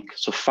eudaimonic,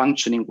 so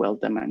functioning well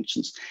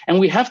dimensions. And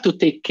we have to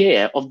take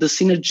care of the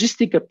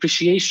synergistic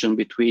appreciation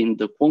between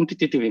the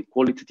quantitative and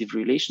qualitative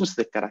relations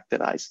that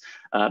characterize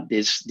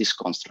this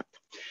construct.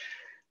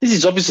 This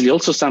is obviously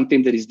also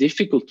something that is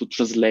difficult to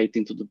translate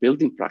into the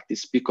building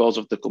practice because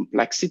of the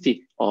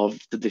complexity of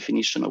the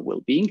definition of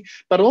well-being,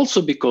 but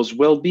also because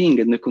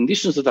well-being and the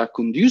conditions that are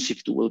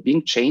conducive to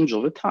well-being change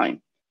over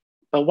time.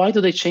 But why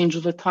do they change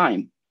over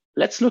time?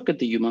 Let's look at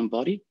the human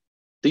body.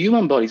 The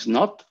human body is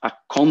not a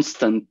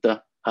constant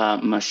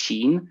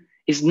machine.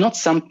 It's not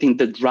something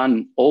that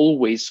runs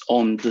always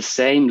on the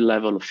same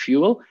level of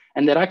fuel,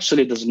 and that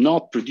actually does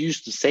not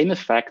produce the same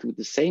effect with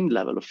the same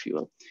level of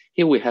fuel.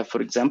 Here we have,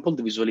 for example,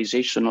 the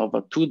visualization of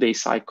a 2-day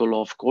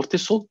cycle of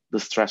cortisol, the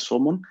stress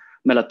hormone,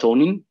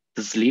 melatonin,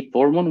 the sleep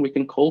hormone we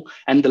can call,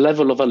 and the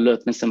level of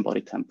alertness and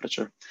body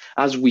temperature.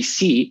 As we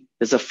see,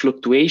 there's a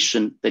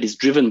fluctuation that is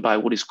driven by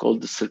what is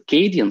called the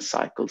circadian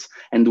cycles,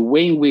 and the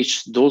way in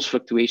which those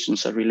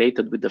fluctuations are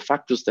related with the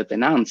factors that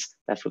enhance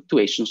that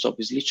fluctuations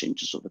obviously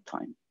changes over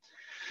time.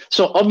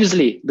 So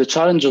obviously the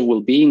challenge of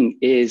well-being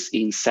is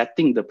in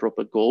setting the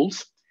proper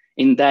goals,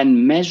 in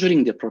then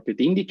measuring the appropriate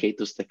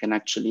indicators that can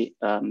actually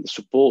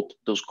support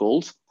those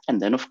goals,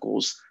 and then of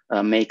course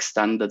make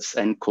standards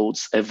and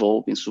codes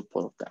evolve in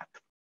support of that.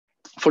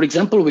 For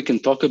example, we can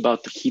talk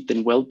about the heat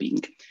and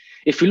well-being.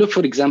 If we look,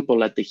 for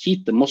example, at the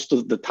heat, most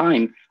of the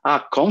time,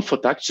 our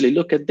comfort, actually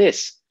look at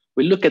this.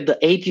 We look at the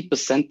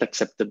 80%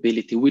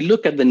 acceptability. We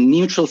look at the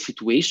neutral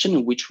situation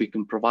in which we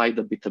can provide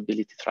a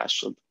habitability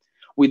threshold.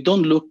 We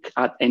don't look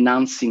at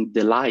enhancing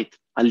delight,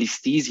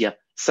 anesthesia,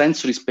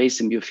 sensory space,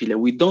 and biophilia.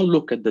 We don't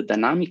look at the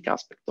dynamic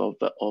aspect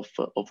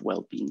of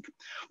well-being.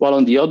 While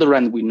on the other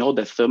hand, we know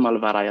that thermal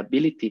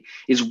variability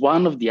is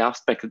one of the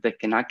aspects that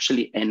can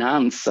actually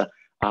enhance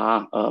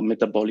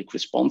metabolic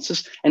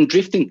responses, and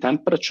drifting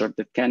temperature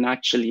that can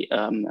actually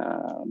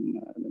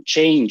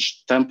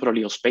change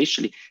temporally or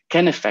spatially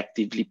can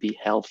effectively be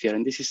healthier.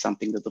 And this is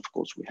something that, of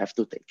course, we have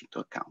to take into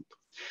account.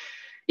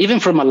 Even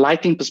from a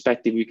lighting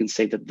perspective, we can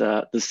say that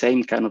the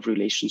same kind of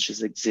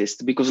relationships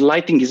exist, because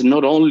lighting is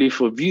not only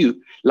for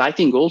view,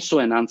 lighting also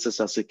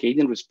enhances our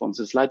circadian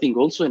responses, lighting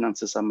also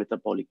enhances our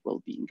metabolic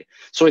well-being.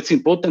 So it's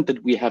important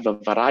that we have a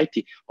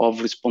variety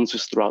of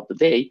responses throughout the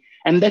day,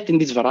 and that in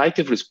this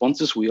variety of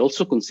responses, we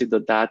also consider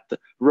that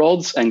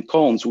rods and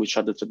cones, which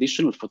are the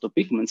traditional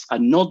photopigments, are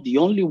not the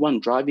only one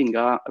driving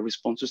our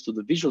responses to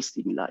the visual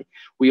stimuli.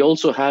 We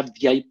also have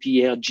the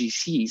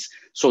IPRGCs,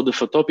 so the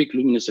photopic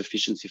luminous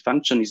efficiency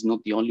function is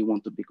not the only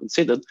one to be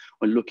considered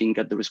when looking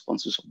at the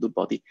responses of the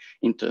body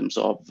in terms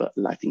of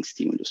lighting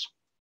stimulus.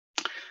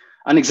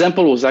 An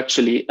example was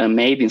actually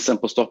made in some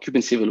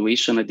post-occupancy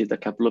evaluation I did a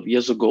couple of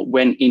years ago,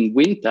 when in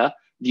winter,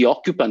 the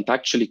occupant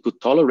actually could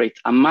tolerate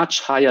a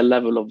much higher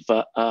level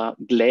of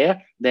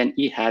glare than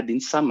he had in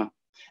summer.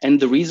 And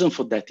the reason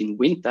for that, in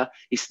winter,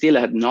 he still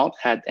had not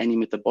had any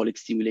metabolic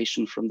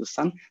stimulation from the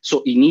sun.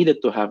 So he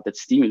needed to have that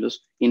stimulus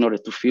in order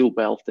to feel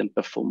well and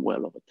perform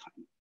well over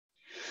time.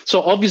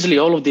 So obviously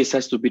all of this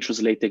has to be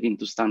translated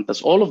into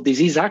standards. All of this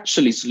is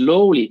actually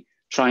slowly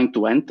trying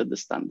to enter the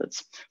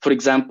standards. For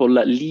example,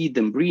 LEED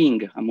and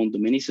BRING, among the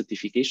many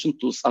certification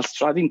tools, are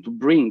striving to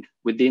bring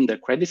within their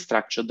credit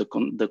structure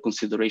the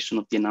consideration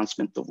of the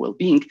enhancement of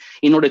well-being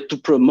in order to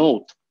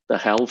promote the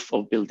health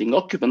of building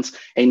occupants,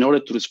 and in order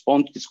to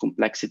respond to this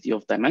complexity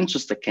of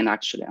dimensions that can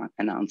actually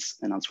enhance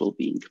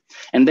well-being.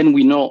 And then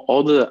we know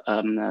other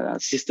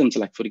systems,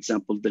 like, for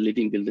example, the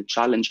Living Building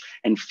Challenge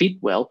and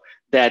FitWell,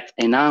 that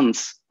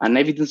enhance an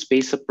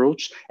evidence-based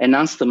approach,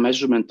 enhance the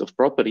measurement of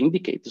proper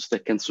indicators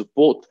that can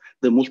support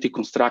the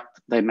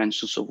multi-construct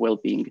dimensions of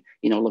well-being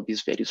in all of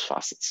these various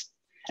facets.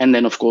 And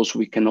then, of course,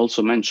 we can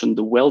also mention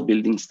the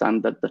well-building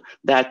standard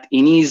that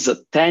in its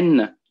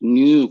 10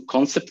 new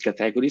concept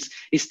categories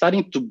is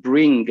starting to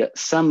bring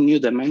some new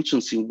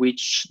dimensions in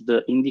which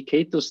the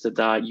indicators that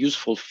are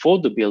useful for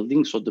the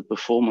building, so the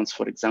performance,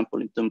 for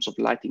example, in terms of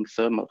lighting,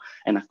 thermal,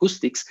 and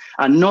acoustics,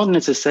 are not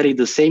necessarily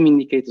the same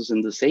indicators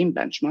and the same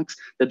benchmarks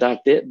that are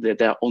there,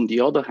 that are, on the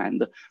other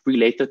hand,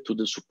 related to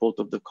the support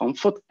of the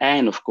comfort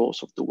and, of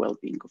course, of the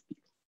well-being of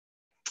people.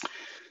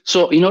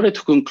 So in order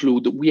to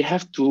conclude, we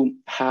have to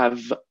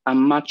have a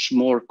much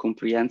more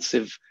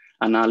comprehensive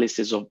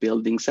analysis of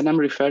buildings. And I'm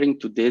referring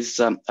to this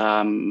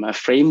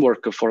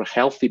framework for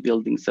healthy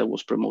buildings that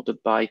was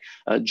promoted by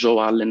Joe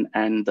Allen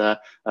and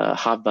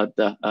Harvard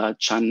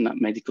Chan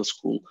Medical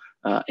School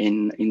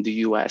in the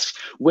US,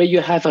 where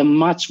you have a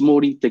much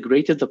more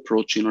integrated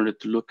approach in order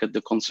to look at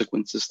the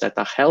consequences that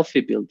a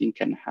healthy building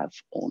can have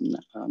on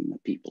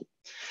people.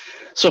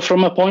 So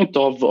from a point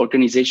of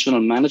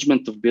organizational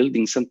management of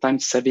buildings,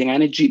 sometimes saving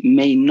energy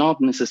may not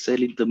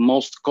necessarily be the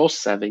most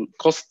cost-saving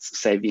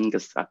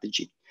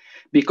strategy,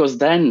 because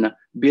then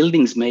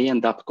buildings may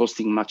end up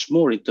costing much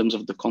more in terms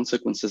of the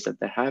consequences that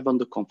they have on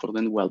the comfort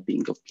and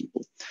well-being of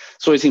people.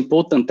 So it's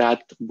important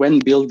that when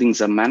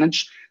buildings are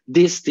managed,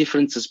 these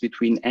differences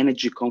between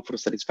energy, comfort,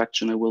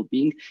 satisfaction, and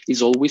well-being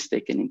is always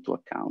taken into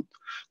account,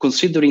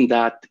 considering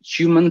that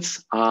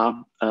humans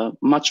are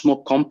much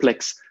more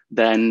complex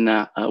than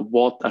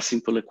what a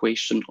simple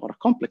equation or a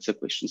complex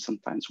equation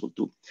sometimes will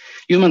do.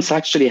 Humans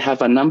actually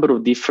have a number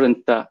of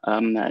different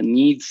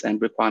needs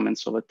and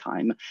requirements over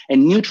time,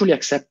 and mutually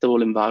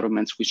acceptable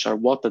environments, which are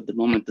what at the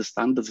moment the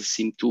standards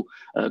seem to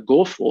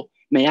go for,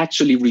 may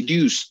actually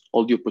reduce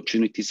all the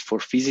opportunities for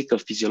physical,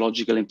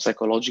 physiological, and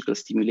psychological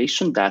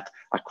stimulation that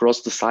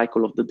across the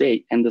cycle of the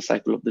day and the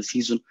cycle of the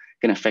season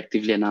can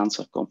effectively enhance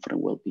our comfort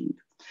and well-being.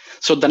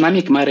 So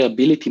dynamic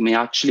variability may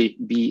actually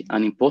be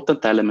an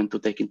important element to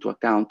take into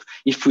account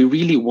if we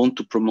really want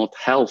to promote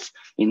health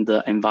in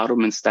the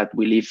environments that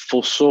we live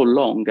for so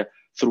long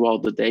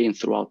throughout the day and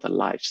throughout our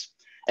lives.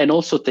 And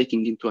also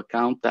taking into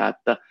account that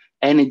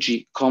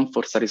energy,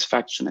 comfort,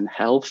 satisfaction, and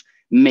health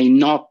may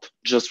not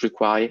just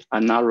require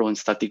a narrow and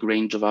static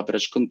range of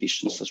average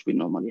conditions as we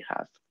normally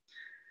have.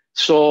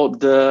 So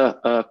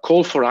the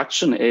call for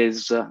action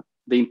is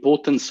the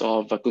importance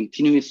of a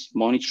continuous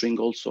monitoring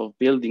also of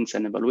buildings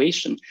and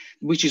evaluation,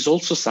 which is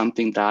also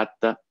something that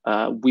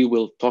we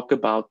will talk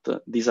about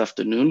this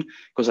afternoon,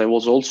 because I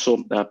was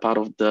also part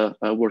of the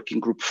working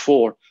group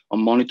 4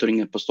 on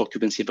monitoring and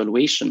post-occupancy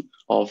evaluation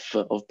of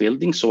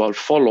buildings. So I'll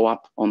follow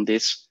up on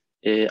this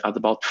at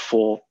about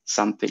 4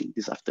 something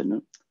this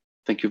afternoon.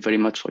 Thank you very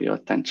much for your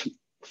attention.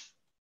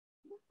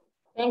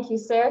 Thank you,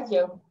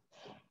 Sergio.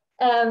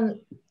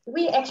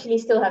 We actually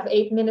still have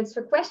 8 minutes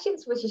for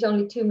questions, which is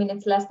only 2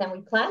 minutes less than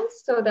we planned,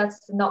 so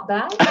that's not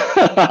bad.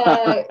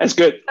 That's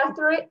good.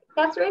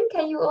 Catherine,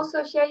 can you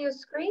also share your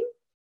screen?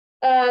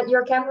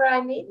 Your camera,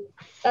 I mean.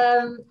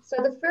 So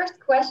the first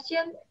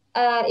question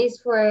is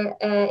for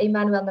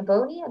Emanuele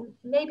NABONI, and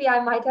maybe I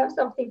might have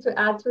something to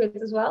add to it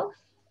as well.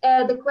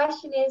 The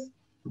question is,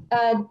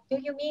 do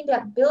you mean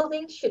that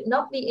buildings should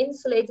not be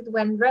insulated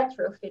when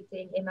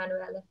retrofitting,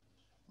 Emanuele?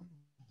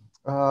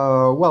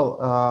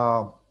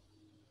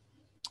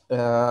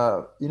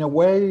 In a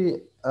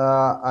way,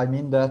 I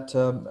mean that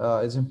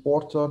it's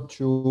important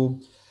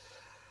to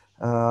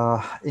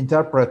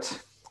interpret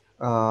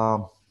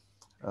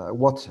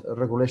what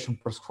regulation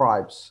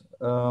prescribes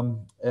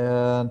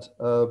and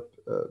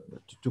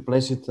to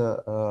place it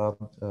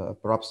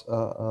perhaps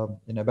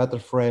in a better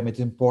frame. It's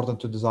important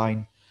to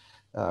design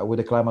with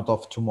the climate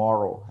of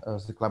tomorrow,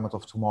 as the climate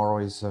of tomorrow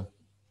is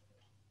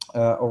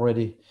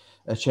already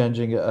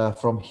changing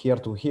from here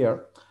to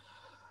here.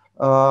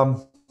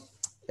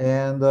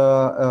 And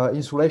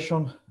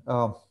insulation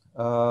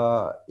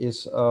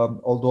is,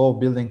 although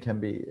building can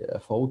be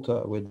fought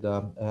with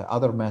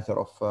other method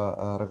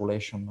of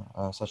regulation,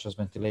 such as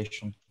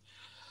ventilation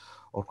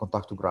or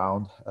contact to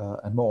ground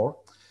and more.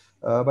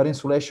 But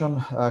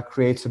insulation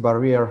creates a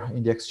barrier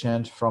in the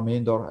exchange from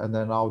indoor and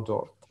then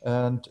outdoor.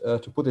 And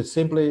to put it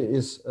simply,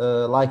 is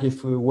like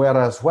if we wear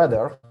a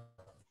sweater,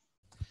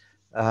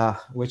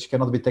 which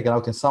cannot be taken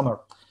out in summer.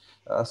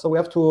 So we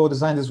have to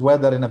design this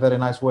weather in a very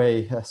nice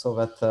way so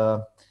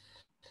that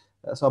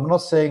so I'm not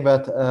saying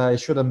that it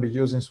shouldn't be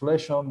used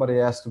insulation, but it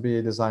has to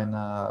be designed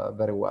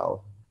very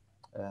well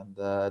and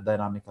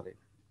dynamically.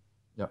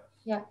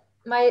 Yeah.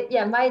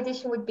 My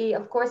addition would be,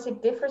 of course,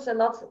 it differs a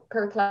lot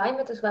per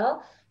climate as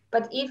well.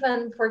 But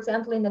even, for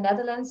example, in the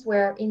Netherlands,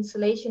 where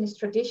insulation is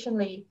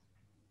traditionally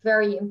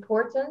very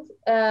important,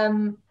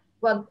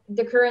 well,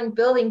 the current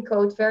building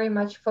code very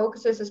much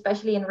focuses,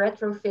 especially in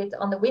retrofit,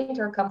 on the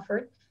winter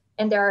comfort.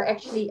 And there are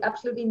actually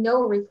absolutely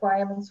no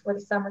requirements for the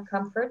summer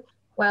comfort,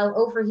 while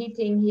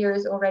overheating here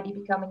is already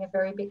becoming a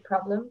very big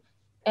problem.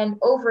 And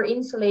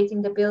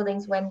over-insulating the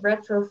buildings when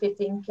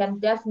retrofitting can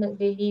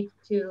definitely lead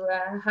to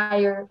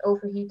higher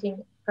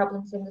overheating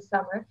problems in the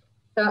summer.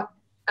 So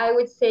I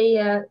would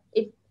say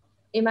if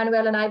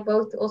Emanuele and I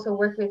both also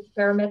work with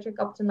parametric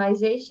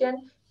optimization,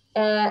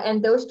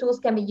 and those tools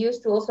can be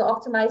used to also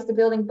optimize the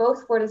building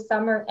both for the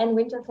summer and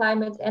winter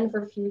climate and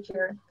for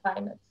future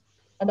climates.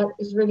 And that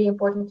is really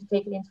important to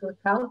take it into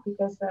account,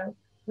 because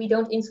we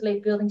don't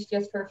insulate buildings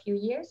just for a few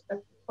years,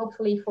 but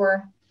hopefully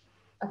for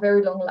a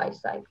very long life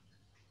cycle.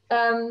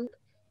 And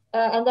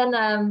then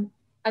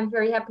I'm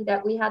very happy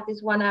that we had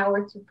this 1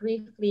 hour to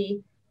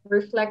briefly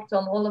reflect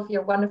on all of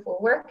your wonderful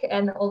work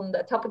and on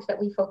the topics that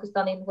we focused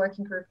on in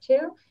Working Group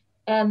 2.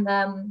 And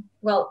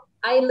well,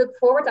 I look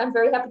forward, I'm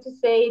very happy to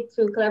say,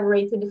 to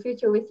collaborate in the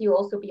future with you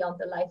also beyond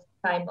the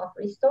lifetime of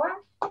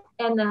Restore.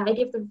 And I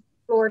give the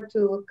floor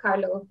to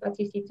Carlo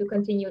Battisti to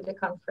continue the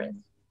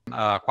conference.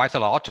 Quite a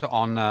lot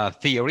on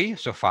theory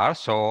so far,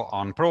 so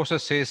on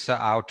processes,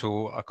 how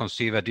to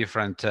conceive a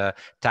different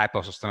type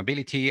of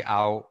sustainability,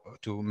 how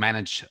to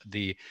manage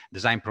the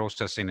design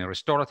process in a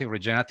restorative,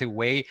 regenerative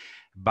way.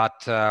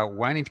 But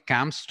when it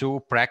comes to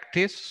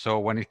practice, so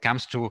when it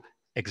comes to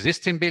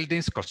existing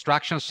buildings,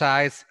 construction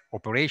sites,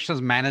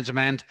 operations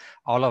management,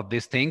 all of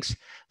these things,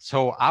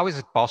 so how is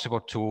it possible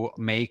to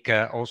make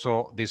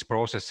also these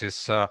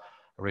processes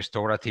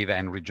restorative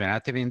and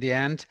regenerative in the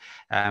end?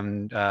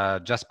 And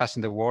just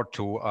passing the word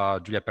to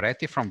Giulia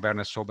Peretti from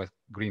Werner Sober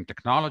Green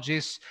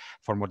Technologies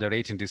for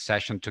moderating this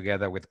session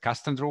together with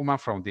Carsten DRUHMANN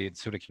from the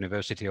Zurich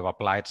University of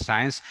Applied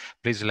Science.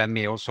 Please let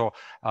me also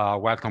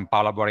welcome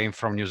Paola Borin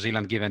from New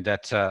Zealand, given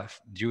that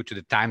due to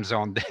the time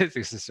zone,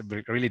 this is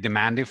really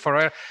demanding for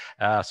her.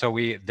 So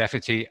we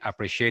definitely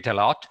appreciate a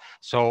lot.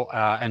 So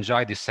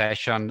enjoy this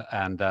session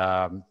and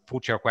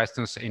put your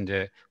questions in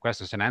the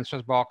questions and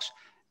answers box,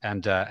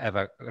 and have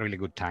a really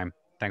good time.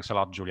 Thanks a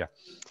lot, Giulia.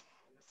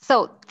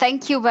 So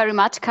thank you very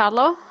much,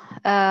 Carlo.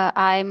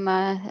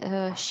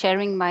 I'm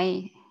sharing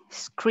my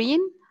screen.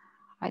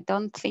 I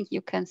don't think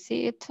you can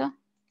see it.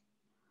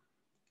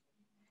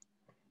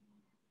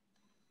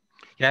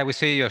 Yeah, we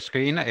see your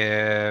screen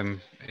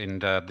in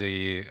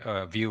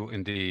the view,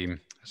 in the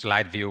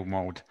slide view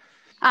mode.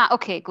 Ah,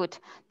 okay, good.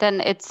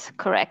 Then it's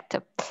correct.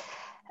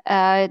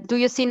 Do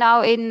you see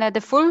now in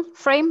the full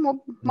frame mode?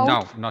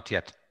 No, not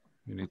yet.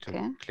 You need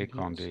to click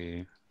on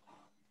the...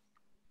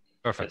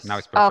 Perfect, now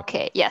it's perfect.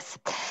 Okay, yes.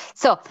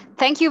 So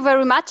thank you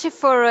very much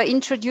for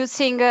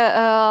introducing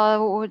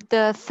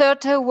the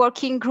third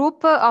working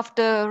group of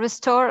the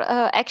Restore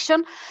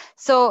action.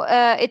 So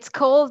it's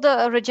called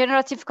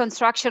Regenerative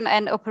Construction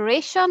and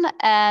Operation,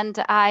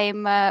 and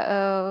I'm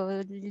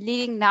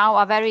leading now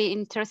a very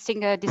interesting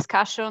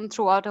discussion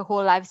throughout the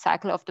whole life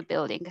cycle of the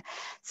building.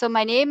 So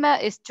my name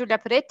is Giulia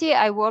Peretti.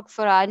 I work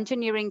for an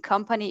engineering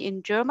company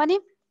in Germany,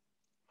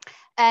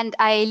 and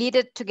I lead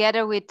it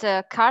together with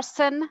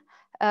Carsten,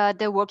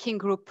 the working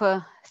group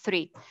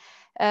 3.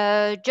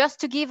 Just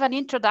to give an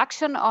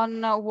introduction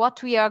on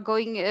what we are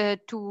going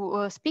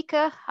to speak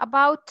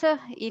about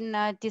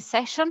in this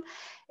session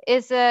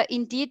is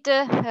indeed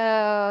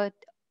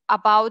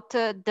about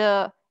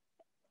the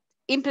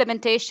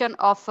implementation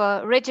of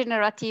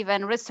regenerative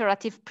and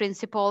restorative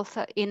principles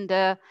in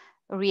the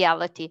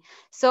reality.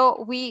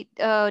 So we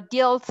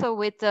dealt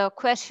with the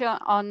question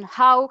on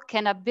how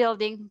can a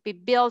building be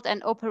built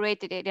and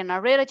operated in a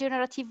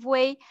regenerative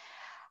way,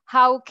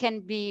 how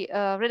can be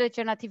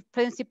regenerative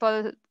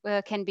principle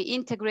can be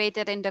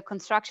integrated in the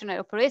construction and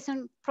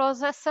operation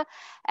process,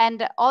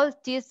 and all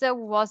this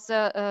was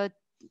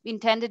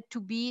intended to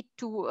be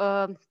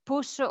to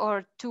push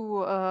or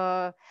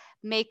to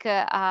make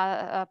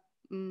a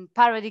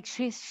paradigm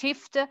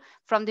shift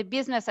from the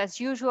business as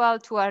usual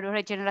to a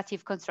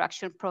regenerative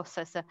construction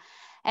process.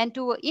 And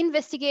to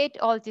investigate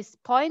all these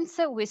points,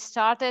 we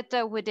started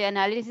with the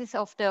analysis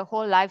of the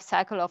whole life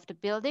cycle of the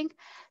building.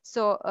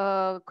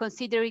 So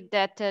considering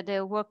that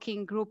the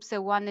working groups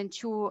 1 and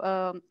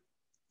 2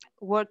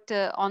 worked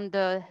on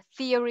the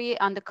theory,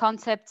 on the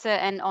concepts,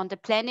 and on the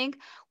planning,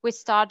 we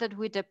started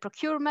with the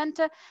procurement,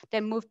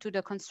 then moved to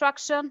the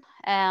construction,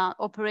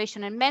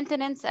 operation and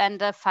maintenance,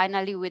 and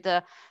finally with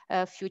the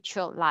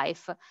future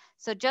life.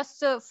 So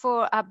just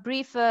for a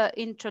brief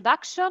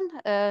introduction,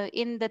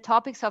 in the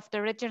topics of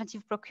the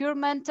regenerative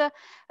procurement,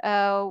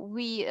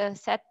 we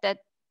said that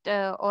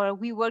or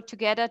we work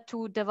together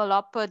to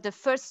develop the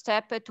first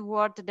step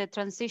toward the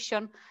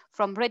transition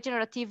from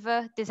regenerative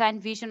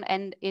design vision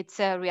and its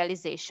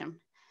realization.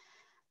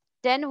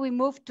 Then we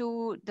moved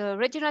to the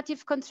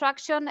regenerative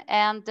construction,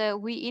 and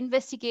we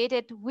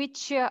investigated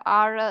which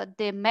are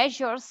the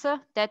measures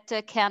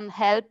that can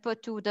help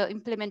to the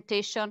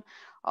implementation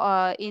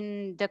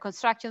in the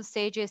construction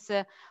stages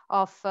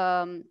of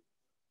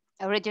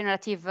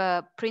regenerative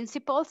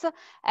principles.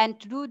 And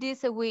to do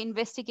this, we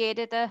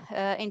investigated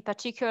in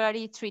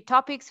particularly 3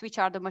 topics, which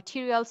are the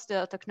materials,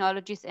 the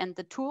technologies, and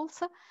the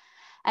tools.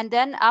 And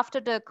then after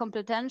the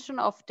completion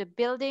of the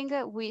building,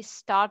 we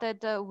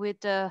started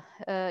with the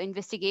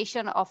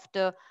investigation of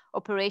the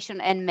operation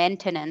and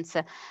maintenance.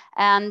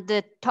 And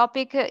the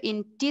topic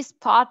in this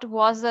part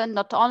was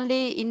not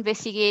only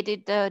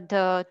investigated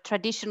the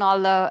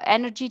traditional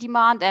energy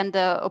demand and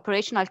the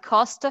operational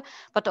cost,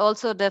 but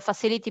also the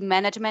facility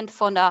management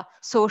from a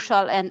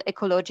social and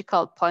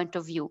ecological point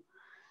of view.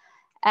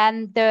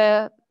 And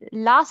the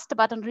last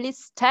but not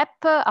least step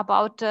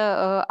about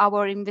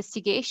our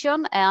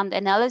investigation and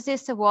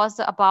analysis was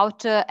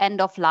about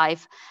end of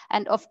life.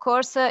 And of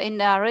course, in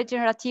a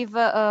regenerative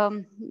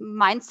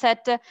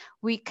mindset,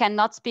 we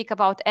cannot speak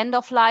about end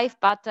of life,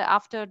 but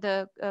after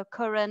the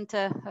current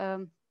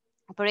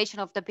operation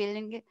of the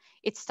building,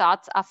 it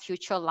starts a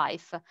future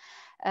life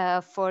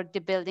for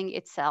the building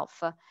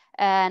itself.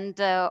 And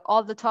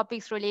all the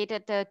topics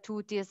related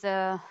to this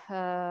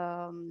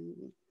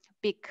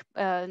big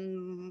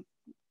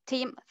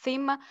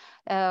theme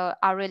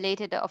are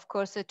related, of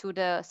course, to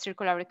the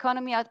circular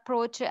economy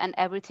approach and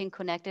everything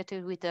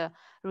connected with the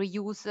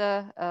reuse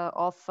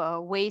of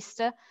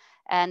waste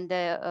and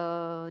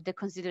the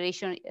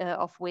consideration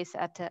of waste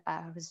as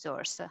a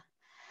resource.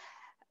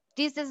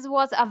 This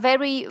was a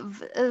very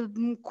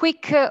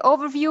quick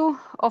overview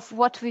of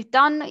what we've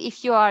done.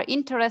 If you are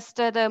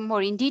interested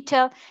more in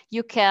detail,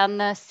 you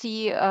can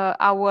see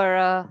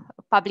our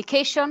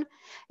publication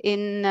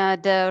in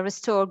the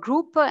Restore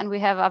group, and we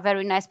have a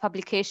very nice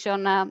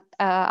publication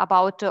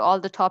about all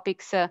the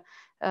topics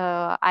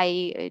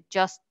I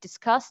just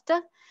discussed.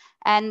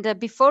 And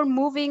before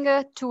moving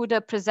to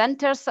the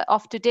presenters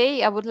of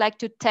today, I would like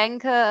to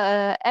thank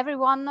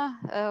everyone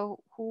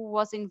who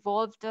was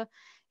involved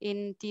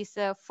in these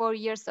 4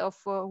 years of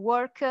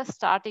work,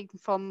 starting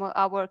from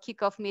our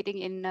kickoff meeting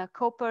in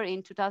Koper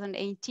in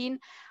 2018,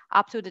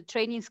 up to the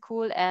training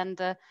school,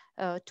 and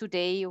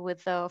today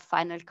with the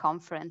final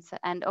conference,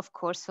 and of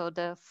course, so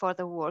the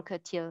further work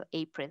till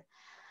April.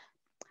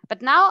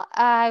 But now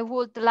I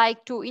would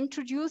like to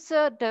introduce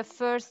the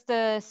first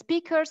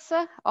speakers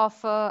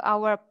of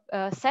our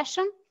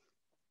session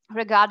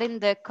regarding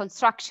the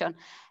construction.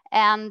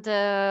 And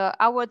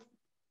our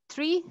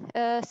three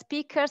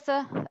speakers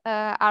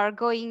are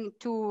going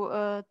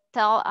to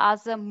tell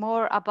us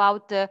more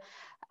about the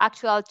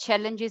actual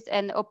challenges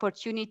and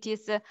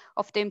opportunities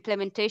of the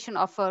implementation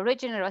of a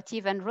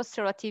regenerative and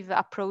restorative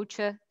approach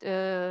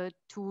in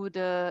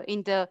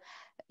the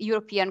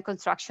European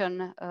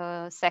construction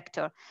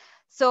sector.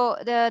 So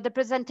the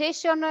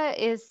presentation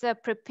is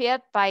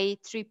prepared by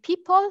three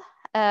people.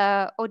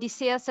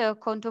 Odysseas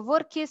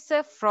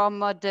KONTOVOURKIS from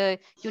the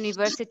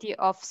University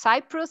of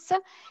Cyprus.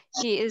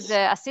 He is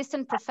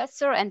assistant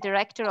professor and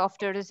director of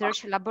the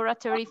research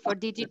laboratory for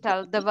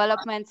digital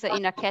developments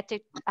in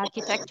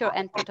architecture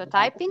and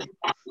prototyping.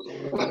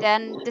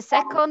 Then the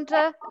second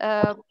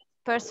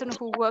person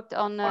who worked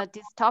on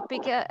this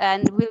topic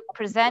and will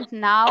present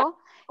now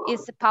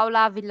is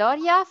Paola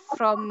VILLORIA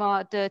from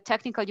the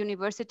Technical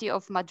University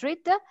of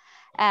Madrid,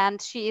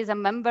 and she is a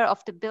member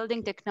of the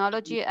Building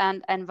Technology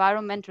and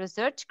Environment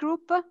Research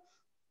Group,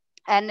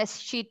 and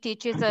she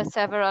teaches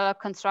several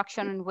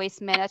construction and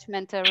waste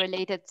management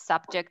related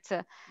subjects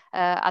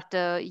at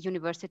the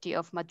University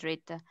of Madrid.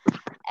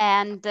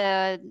 And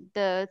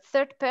the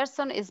third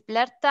person is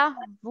Blerta,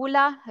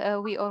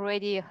 VULA. We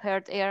already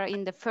heard her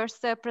in the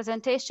first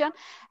presentation.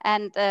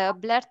 And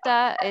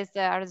Blerta is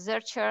a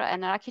researcher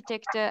and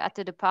architect at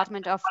the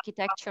Department of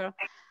Architecture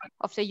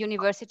of the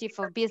University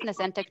for Business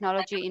and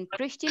Technology in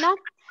Pristina.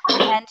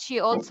 And she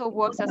also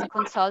works as a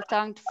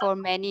consultant for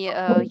many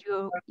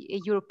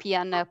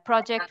European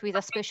projects with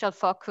a special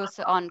focus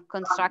on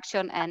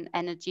construction and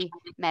energy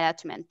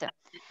management.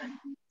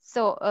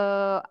 So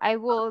I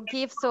will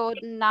give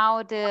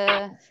now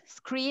the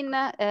screen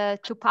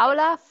to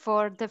Paola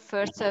for the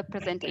first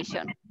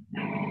presentation.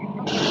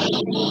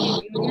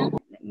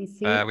 Let me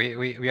see.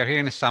 We are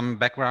hearing some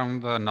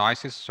background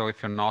noises, so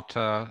if you're not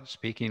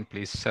speaking,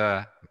 please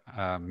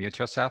mute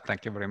yourself.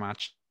 Thank you very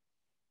much.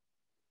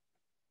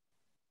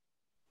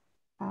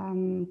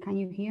 Can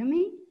you hear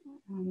me?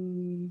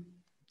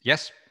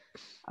 Yes.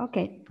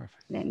 Okay.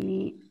 Perfect. Let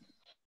me.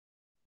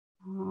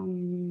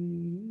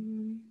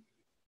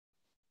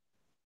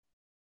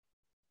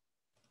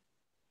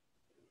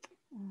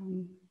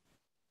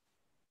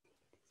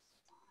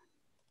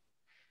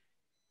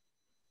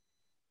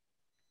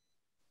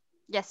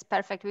 Yes,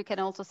 perfect. We can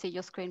also see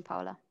your screen,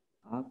 Paola.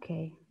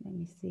 Okay, let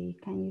me see.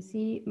 Can you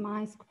see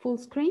my full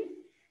screen?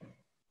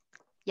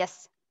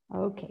 Yes.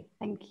 Okay,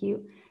 thank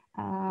you.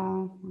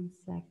 1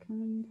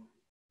 second.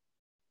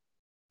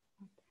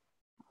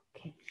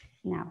 Okay,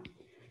 now.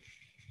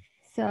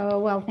 So,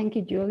 well, thank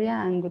you, Giulia,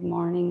 and good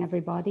morning,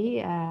 everybody.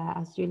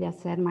 As Giulia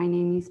said, my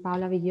name is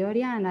Paola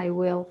VILLORIA, and I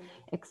will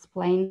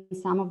explain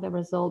some of the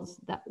results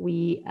that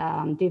we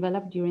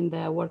developed during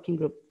the working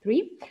group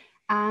 3.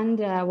 And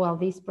well,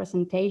 this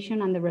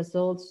presentation and the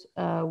results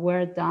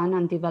were done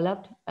and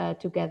developed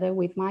together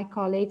with my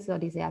colleagues,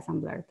 Odysseas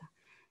and Blerta.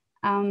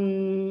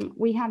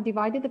 We have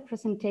divided the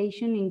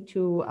presentation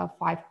into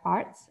 5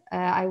 parts.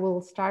 I will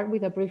start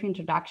with a brief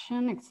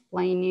introduction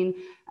explaining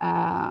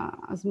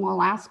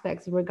small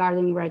aspects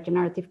regarding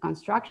regenerative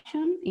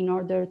construction in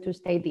order to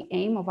state the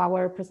aim of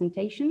our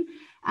presentation.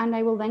 And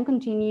I will then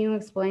continue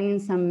explaining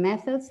some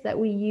methods that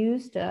we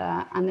used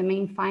and the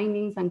main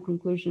findings and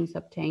conclusions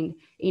obtained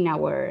in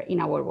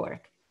our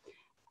work.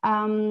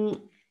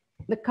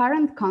 The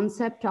current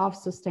concept of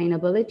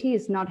sustainability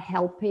is not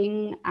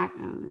helping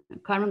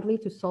currently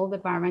to solve the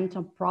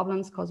environmental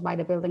problems caused by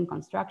the building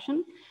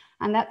construction.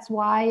 And that's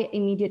why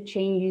immediate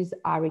changes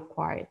are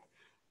required.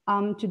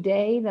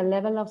 Today, the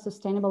level of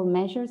sustainable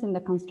measures in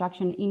the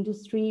construction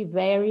industry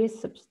varies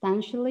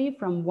substantially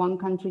from one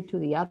country to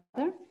the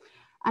other.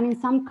 And in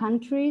some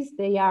countries,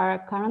 they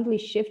are currently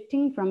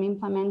shifting from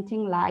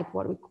implementing like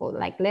what we call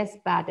like less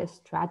bad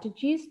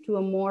strategies to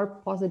a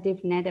more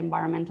positive net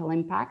environmental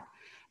impact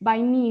by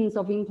means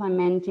of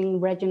implementing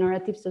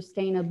regenerative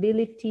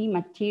sustainability,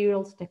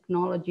 materials,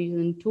 technologies,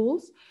 and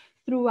tools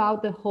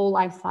throughout the whole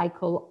life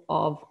cycle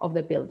of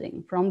the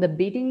building, from the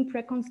bidding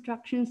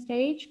pre-construction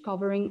stage,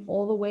 covering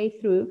all the way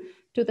through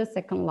to the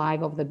second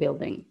life of the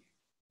building.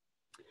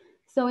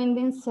 So in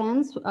this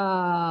sense,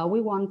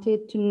 we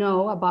wanted to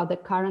know about the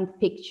current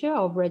picture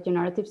of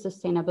regenerative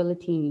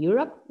sustainability in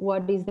Europe.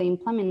 What is the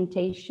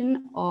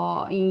implementation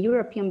in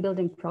European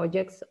building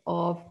projects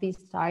of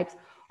these types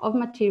of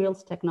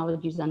materials,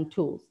 technologies, and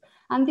tools?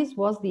 And this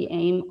was the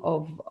aim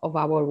of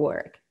our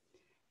work.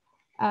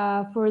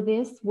 For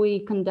this,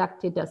 we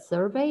conducted a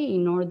survey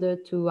in order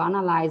to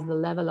analyze the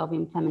level of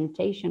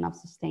implementation of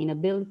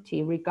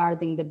sustainability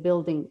regarding the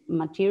building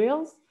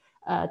materials,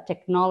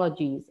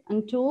 technologies,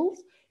 and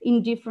tools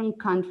in different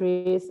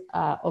countries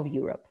of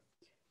Europe.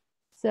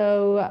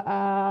 So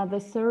the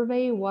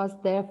survey was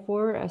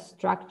therefore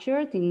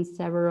structured in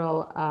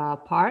several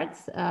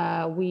parts.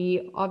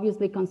 We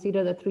obviously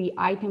consider the 3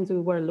 items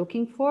we were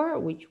looking for,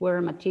 which were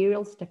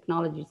materials,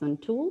 technologies,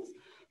 and tools.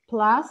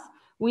 Plus,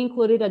 we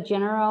included a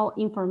general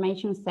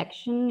information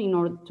section in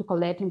order to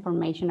collect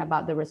information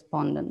about the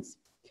respondents.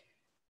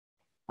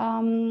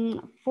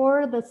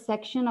 For the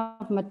section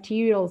of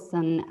materials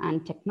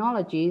and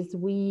technologies,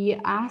 we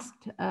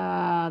asked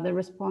the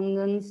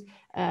respondents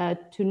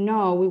to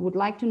know, we would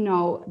like to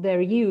know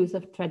their use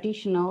of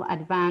traditional,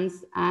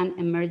 advanced, and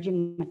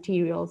emerging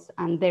materials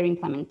and their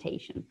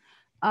implementation.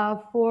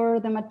 For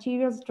the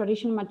materials,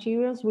 traditional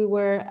materials,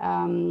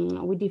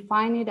 we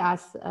define it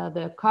as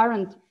the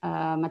current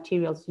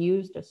materials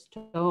used: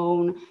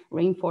 stone,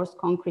 reinforced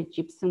concrete,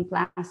 gypsum,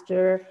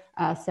 plaster,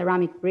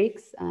 ceramic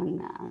bricks,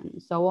 and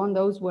so on.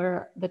 Those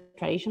were the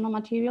traditional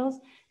materials.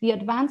 The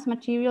advanced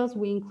materials,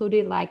 we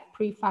included like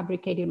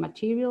prefabricated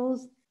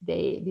materials.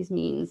 This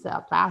means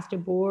plaster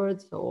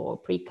boards or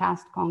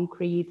precast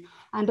concrete,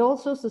 and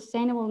also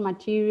sustainable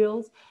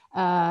materials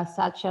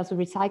such as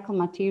recycled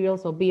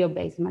materials or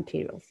bio-based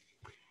materials.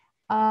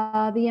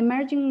 The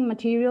emerging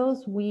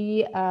materials,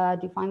 we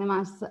define them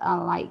as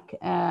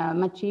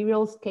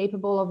materials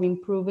capable of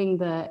improving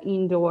the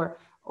indoor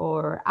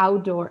or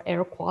outdoor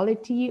air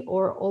quality,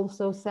 or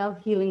also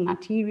self-healing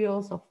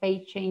materials or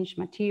phase change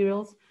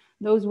materials.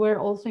 Those were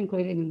also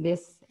included in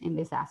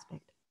this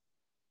aspect.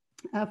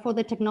 For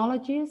the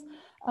technologies,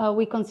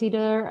 we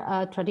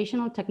consider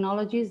traditional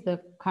technologies, the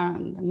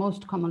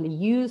most commonly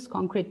used: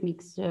 concrete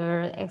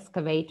mixer,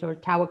 excavator,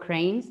 tower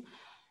cranes.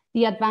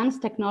 The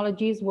advanced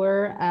technologies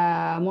were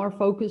more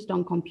focused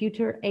on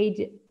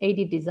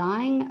computer-aided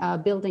design.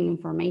 Building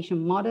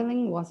information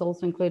modeling was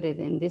also included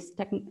in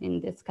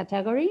this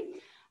category.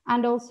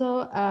 And also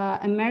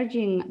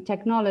emerging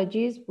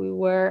technologies, we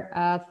were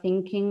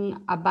thinking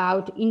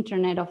about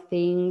Internet of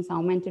Things,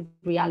 augmented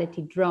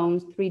reality,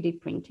 drones, 3D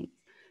printing.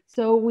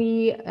 So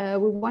we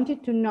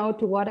wanted to know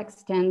to what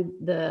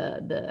extent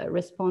the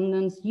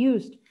respondents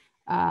used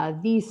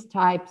these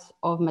types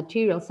of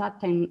materials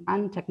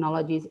and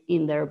technologies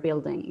in their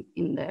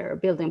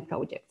building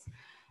projects.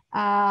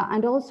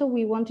 And also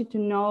we wanted to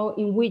know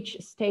in which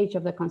stage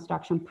of the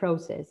construction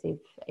process,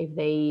 if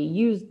they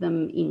used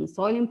them in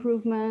soil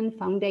improvement,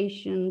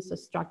 foundations,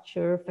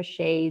 structure,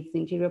 facades,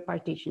 interior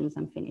partitions,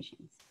 and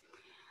finishings.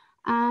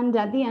 And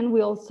at the end,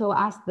 we also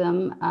asked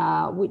them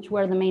which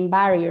were the main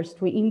barriers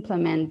to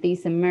implement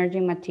these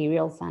emerging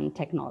materials and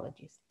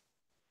technologies.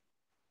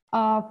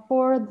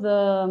 For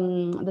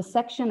the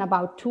section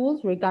about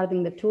tools,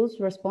 regarding the tools,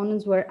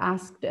 respondents were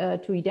asked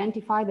to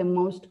identify the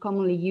most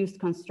commonly used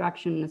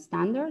construction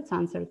standards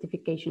and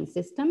certification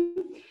system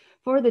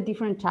for the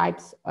different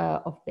types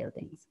of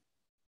buildings.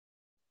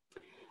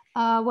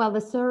 Well,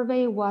 the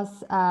survey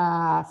was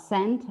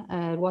sent,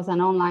 it was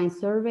an online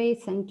survey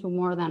sent to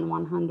more than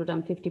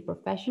 150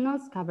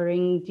 professionals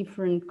covering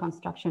different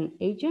construction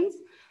agents,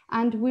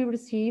 and we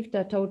received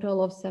a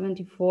total of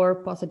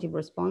 74 positive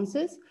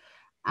responses.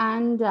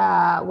 And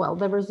well,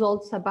 the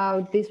results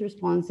about these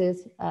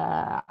responses,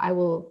 I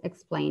will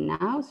explain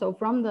now. So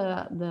from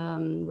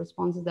the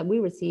responses that we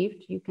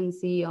received, you can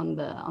see on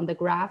the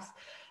graphs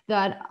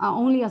that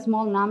only a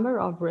small number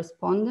of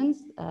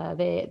respondents,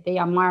 they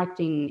are marked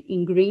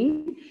in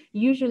green,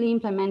 usually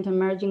implement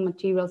emerging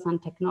materials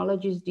and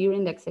technologies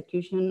during the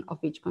execution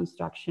of each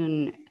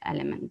construction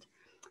element.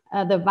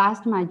 The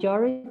vast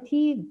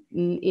majority,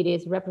 it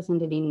is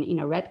represented in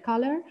a red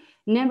color,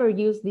 never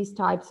use these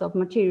types of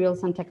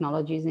materials and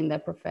technologies in their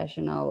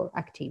professional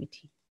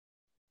activity.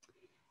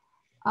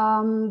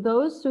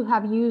 Those who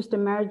have used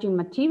emerging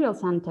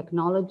materials and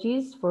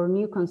technologies for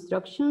new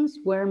constructions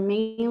were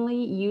mainly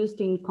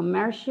used in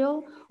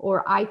commercial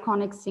or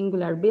iconic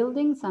singular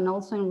buildings and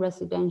also in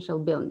residential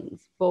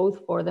buildings,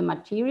 both for the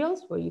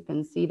materials, where you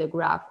can see the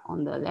graph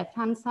on the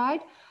left-hand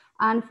side,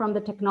 and from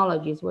the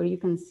technologies, where you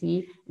can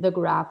see the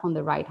graph on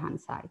the right-hand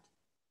side.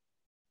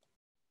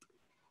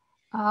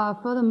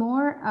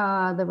 Furthermore,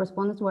 the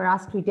respondents were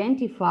asked to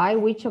identify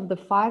which of the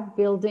 5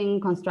 building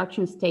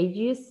construction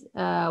stages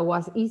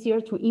was easier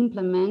to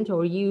implement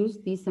or use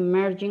these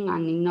emerging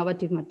and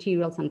innovative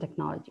materials and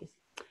technologies.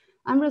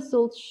 And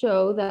results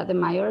show that the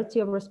majority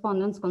of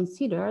respondents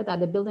consider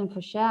that the building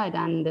facade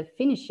and the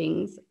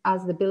finishings,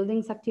 as the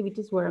building's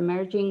activities were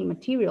emerging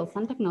materials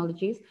and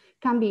technologies,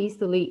 can be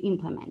easily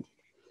implemented.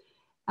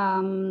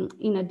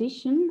 In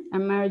addition,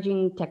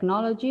 emerging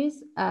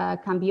technologies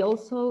can be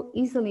also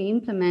easily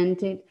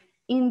implemented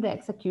in the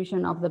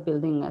execution of the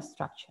building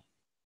structure.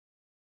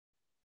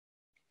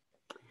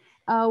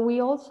 We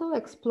also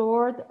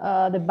explored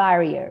the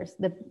barriers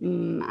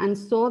and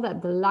saw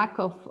that the lack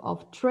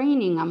of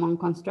training among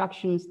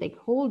construction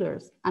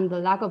stakeholders and the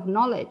lack of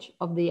knowledge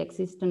of the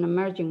existing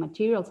emerging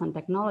materials and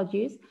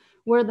technologies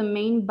were the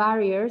main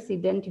barriers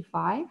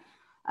identified,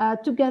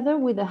 together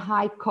with the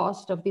high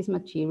cost of these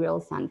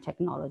materials and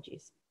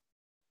technologies.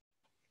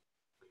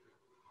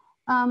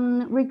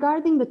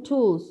 Regarding the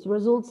tools,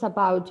 results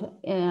about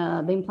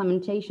the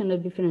implementation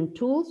of different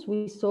tools,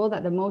 we saw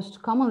that the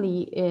most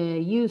commonly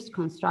used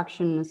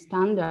construction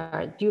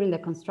standard during the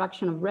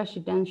construction of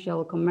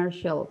residential,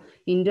 commercial,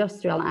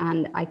 industrial,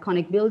 and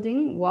iconic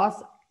building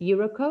was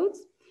Eurocodes.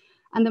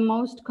 And the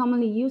most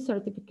commonly used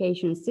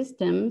certification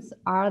systems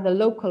are the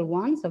local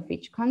ones of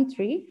each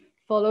country,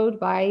 followed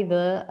by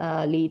the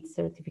LEED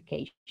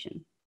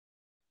certification.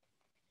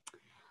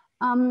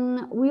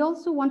 We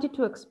also wanted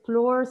to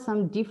explore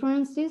some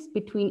differences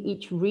between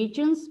each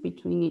regions,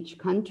 between each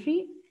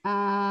country.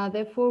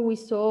 Therefore, we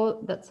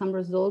saw that some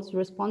results,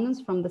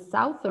 respondents from the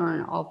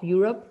southern of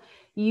Europe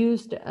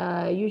used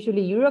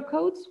usually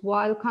Eurocodes,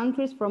 while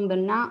countries from the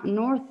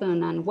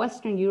northern and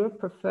Western Europe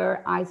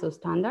prefer ISO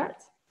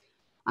standards.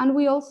 And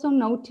we also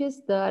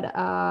noticed that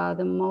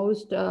the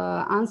most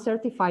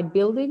uncertified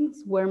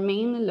buildings were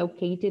mainly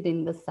located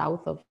in the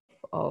south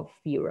of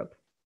Europe.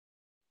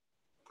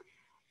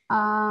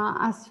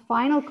 As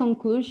final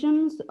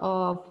conclusions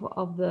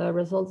of the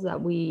results that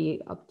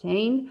we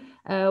obtained,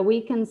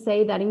 we can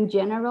say that in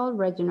general,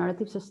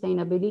 regenerative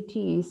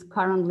sustainability is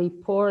currently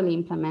poorly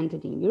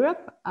implemented in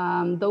Europe.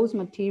 Those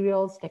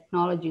materials,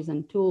 technologies,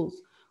 and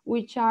tools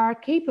which are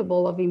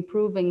capable of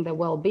improving the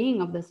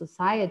well-being of the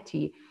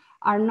society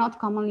are not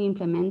commonly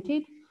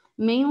implemented,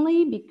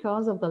 mainly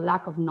because of the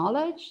lack of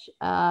knowledge,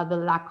 the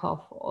lack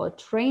of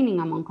training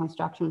among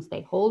construction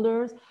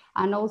stakeholders,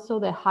 and also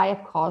the higher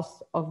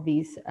costs of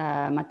these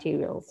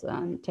materials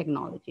and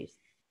technologies.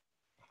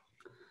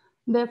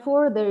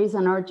 Therefore, there is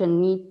an urgent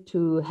need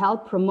to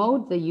help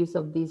promote the use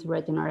of these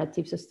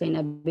regenerative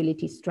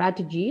sustainability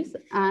strategies,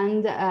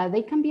 and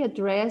they can be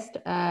addressed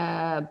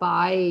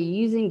by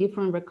using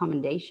different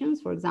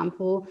recommendations. For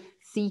example,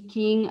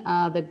 seeking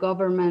the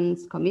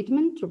government's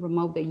commitment to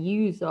promote the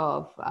use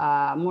of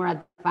more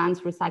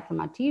advanced recycled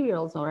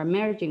materials or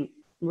emerging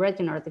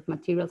regenerative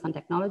materials and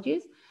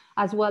technologies,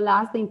 as well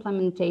as the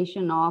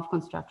implementation of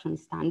construction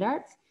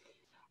standards.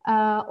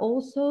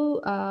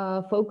 Also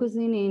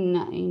focusing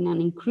in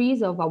an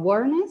increase of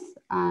awareness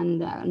and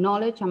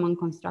knowledge among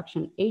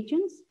construction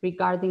agents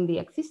regarding the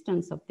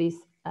existence of these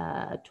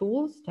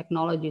tools,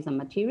 technologies, and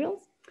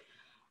materials.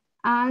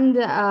 And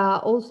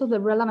also the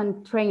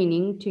relevant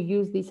training to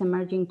use these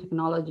emerging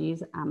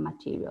technologies and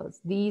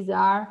materials. These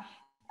are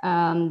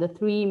the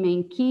 3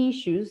 main key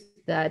issues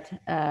that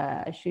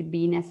should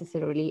be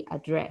necessarily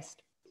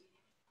addressed.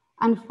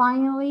 And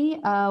finally,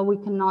 we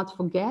cannot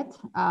forget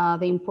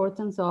the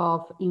importance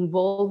of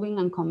involving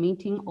and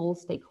committing all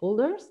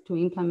stakeholders to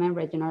implement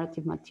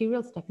regenerative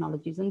materials,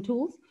 technologies, and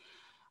tools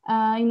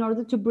in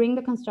order to bring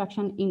the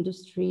construction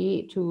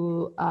industry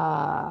to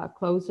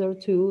closer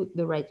to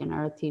the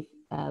regenerative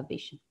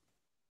vision.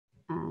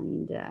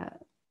 And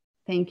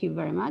thank you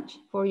very much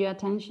for your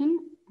attention.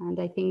 And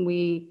I think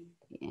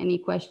any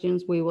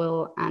questions we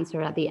will answer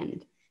at the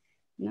end.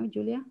 No,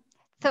 Giulia?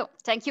 So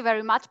thank you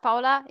very much,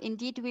 Paola.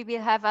 Indeed, we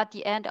will have at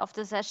the end of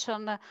the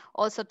session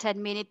also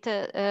 10 minutes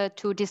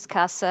to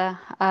discuss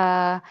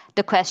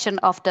the question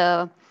of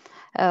the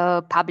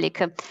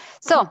public.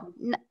 So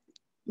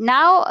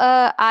now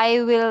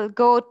I will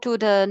go to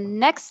the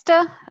next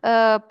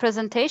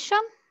presentation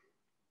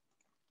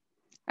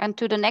and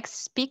to the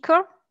next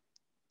speaker.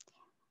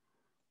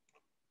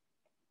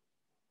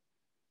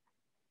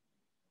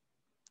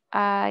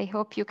 I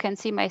hope you can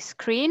see my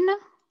screen.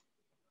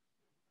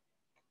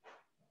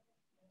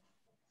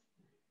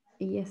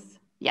 Yes.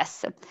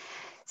 Yes.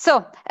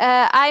 So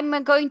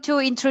I'm going to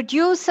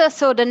introduce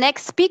the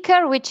next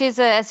speaker, which is,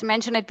 as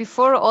mentioned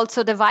before,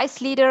 also the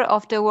vice leader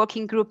of the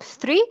working group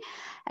 3.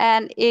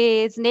 And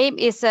his name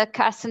is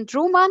Carsten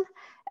DRUHMANN.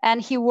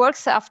 And he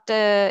works at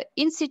the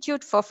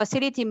Institute for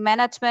Facility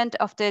Management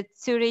of the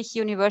Zurich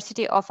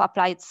University of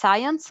Applied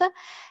Science.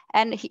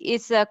 And he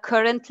is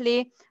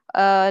currently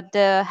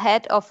the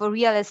head of a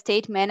real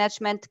estate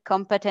management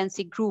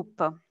competency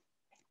group.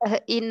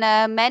 in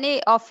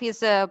many of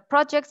his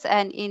projects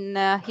and in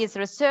his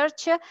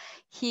research,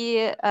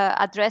 he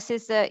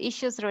addresses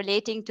issues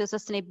relating to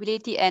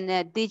sustainability and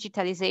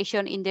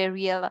digitalization in the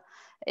real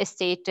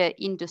estate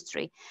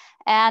industry.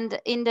 And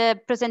in the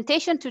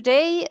presentation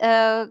today,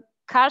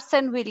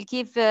 Carsten will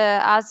give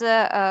us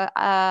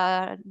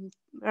a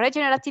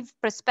regenerative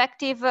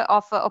perspective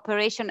of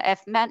operation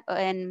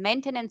and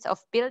maintenance of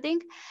building,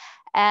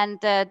 and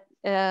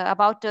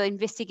about the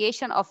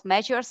investigation of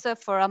measures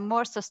for a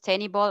more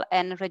sustainable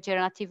and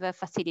regenerative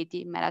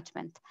facility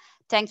management.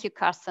 Thank you,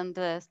 Carsten.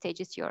 The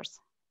stage is yours.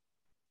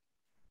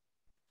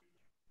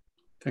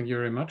 Thank you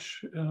very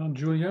much,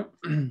 Giulia.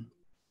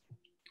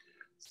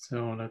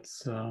 So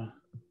let's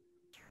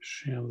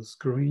share the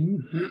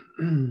screen.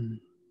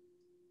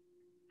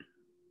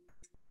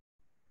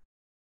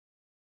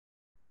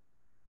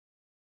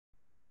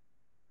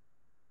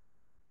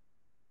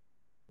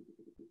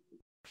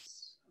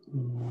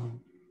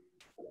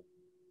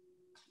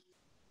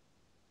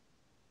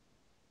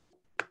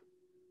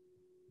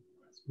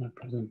 Where's my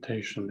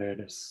presentation? There it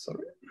is.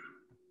 Sorry.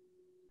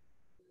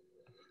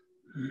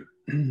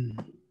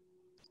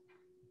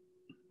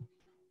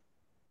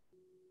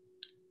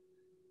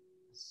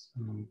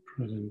 So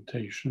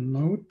presentation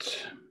mode.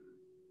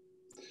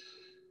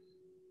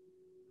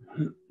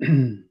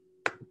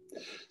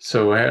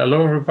 So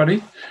hello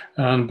everybody,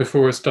 and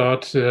before I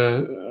start,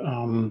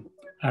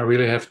 I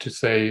really have to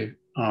say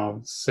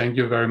thank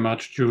you very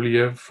much,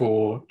 Giulia,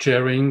 for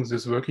chairing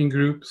this working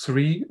group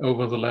 3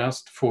 over the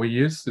last 4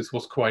 years. This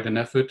was quite an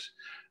effort.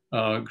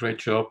 Great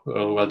job.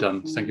 Well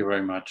done. Thank you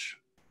very much.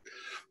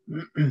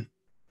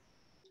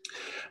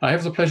 I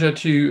have the pleasure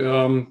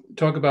to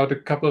talk about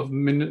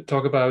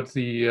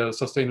the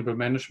sustainable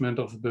management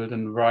of the built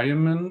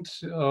environment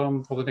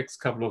for the next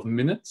couple of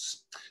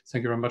minutes.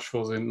 Thank you very much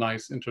for the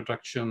nice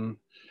introduction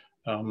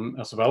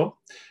as well.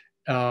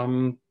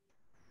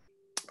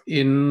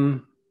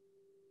 In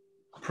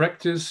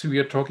practice, we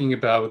are talking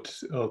about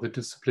the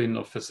discipline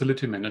of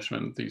facility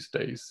management these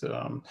days.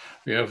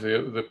 We have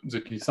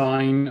the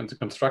design and the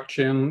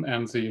construction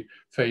and the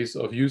phase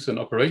of use and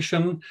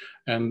operation,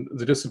 and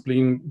the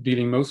discipline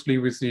dealing mostly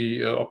with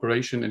the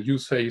operation and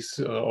use phase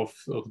of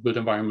the built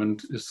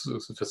environment is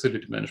the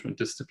facility management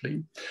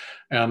discipline.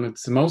 And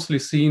it's mostly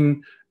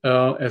seen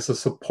as a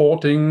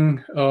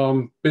supporting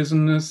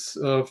business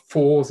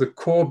for the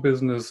core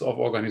business of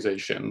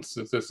organizations.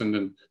 This is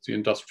in the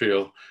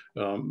industrial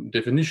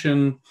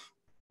definition,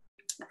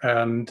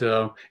 and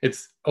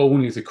it's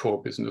only the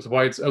core business.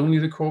 Why it's only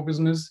the core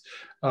business?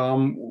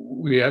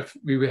 We have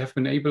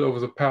been able over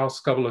the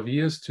past couple of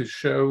years to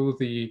show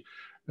the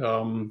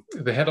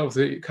head of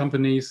the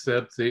companies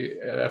that the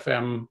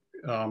FM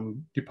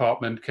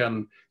department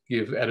can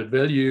give added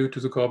value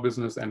to the core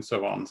business and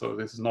so on. So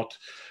this is not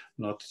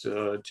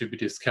to be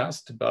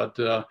discussed, but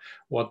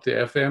what the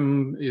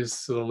FM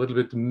is a little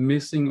bit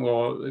missing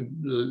or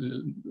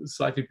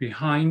slightly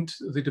behind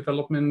the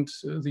development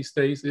these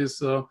days is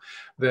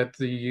that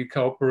the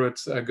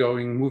corporates are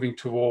moving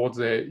towards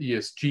their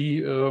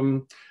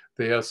ESG,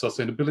 their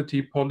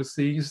sustainability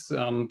policies,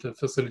 and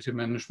facility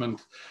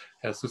management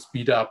has to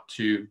speed up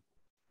to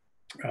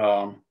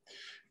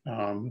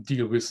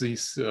deal with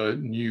these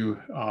new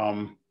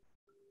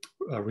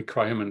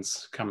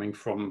requirements coming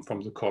from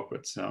the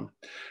corporates.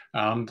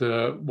 And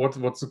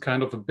what's the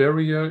kind of a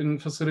barrier in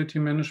facility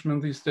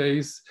management these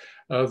days?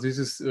 This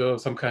is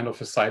some kind of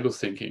a silo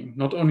thinking.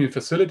 Not only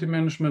facility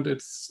management,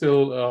 it's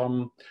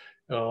still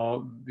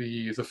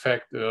the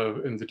fact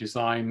in the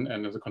design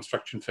and in the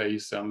construction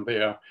phase, and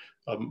there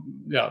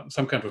are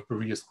some kind of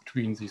barriers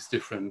between these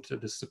different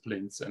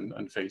disciplines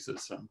and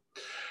phases.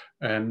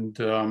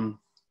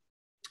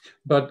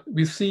 But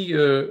we see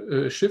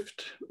a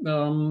shift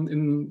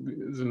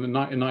in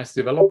a nice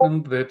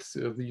development that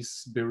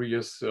these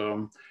barriers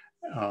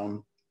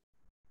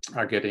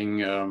are getting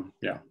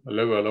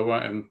lower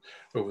and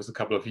over the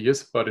couple of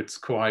years, but it's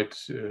quite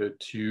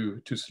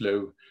too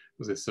slow,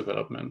 this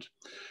development.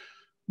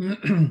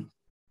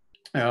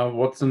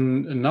 What's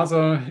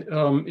another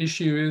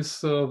issue is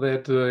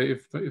that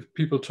if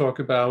people talk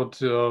about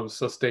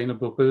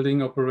sustainable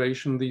building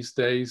operation these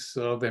days,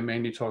 they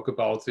mainly talk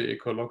about the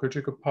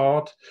ecological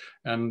part,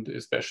 and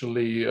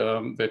especially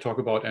they talk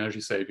about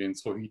energy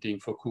savings for heating,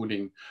 for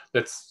cooling.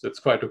 That's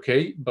quite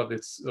okay, but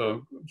it's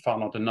far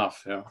not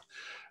enough. Yeah,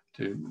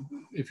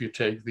 if you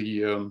take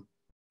the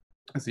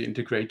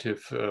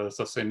integrative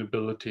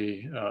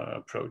sustainability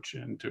approach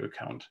into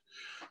account.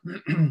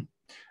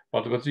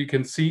 But what you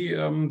can see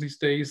these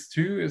days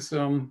too is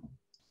that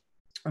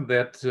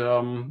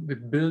the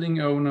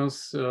building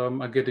owners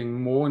are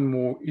getting more and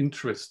more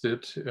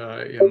interested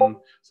in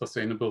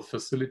sustainable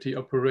facility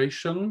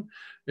operation,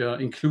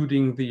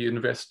 including the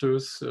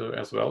investors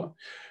as well.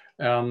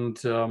 And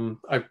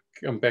I'll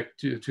come back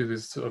to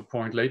this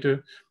point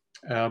later.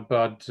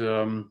 But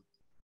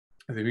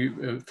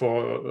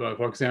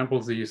for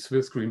example, the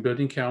Swiss Green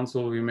Building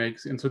Council we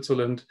make in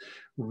Switzerland,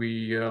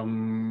 we are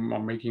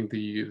making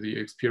the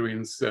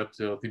experience that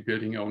the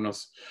building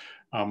owners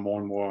are more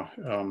and more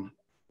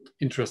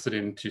interested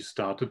in to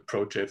start the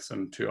projects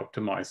and to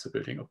optimize the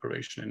building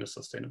operation in a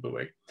sustainable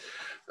way.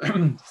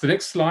 The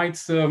next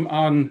slides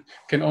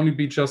can only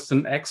be just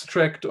an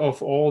extract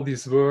of all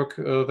this work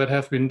that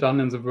have been done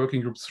in the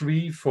working group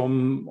 3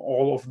 from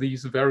all of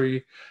these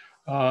very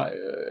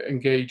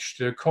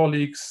engaged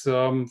colleagues,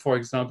 for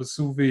example,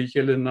 Suvi,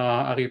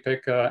 Jelena,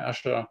 Ari-Pekka,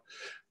 Asher,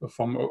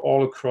 from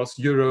all across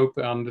Europe,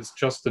 and it's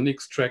just an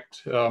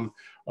extract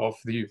of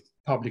the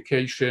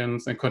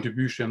publications and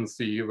contributions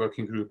the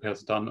working group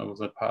has done over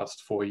the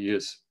past 4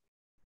 years.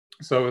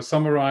 So a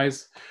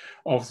summarize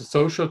of the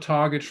social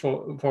target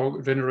for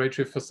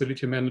regenerative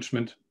facility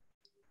management.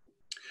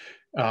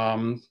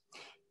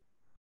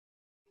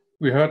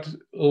 We heard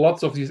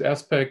lots of these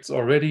aspects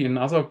already in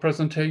other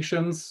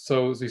presentations.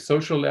 So the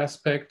social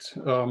aspect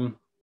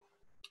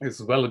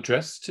is well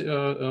addressed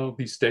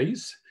these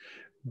days.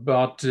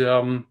 But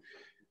from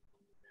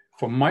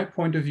my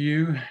point of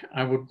view,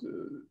 I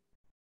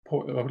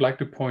would like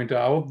to point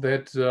out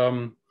that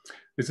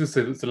this is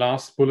the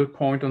last bullet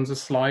point on the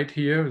slide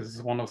here. This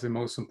is one of the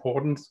most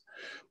important.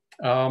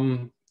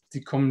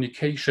 The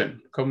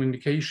communication.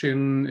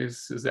 Communication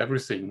is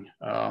everything.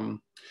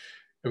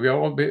 We are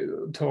all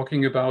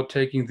talking about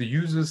taking the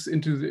users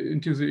into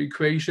the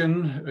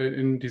equation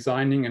in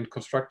designing and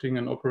constructing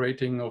and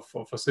operating of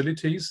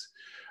facilities.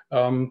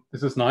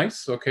 This is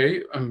nice,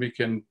 okay, and we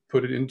can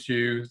put it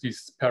into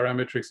these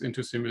parametrics,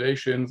 into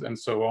simulations and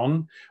so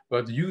on.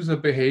 But user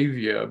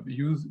behavior,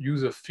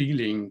 user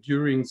feeling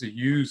during the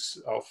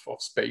use of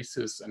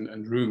spaces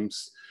and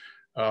rooms,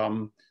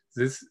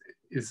 this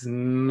is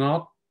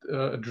not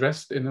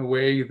addressed in a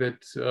way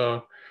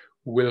that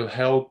will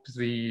help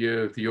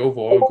the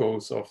overall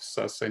goals of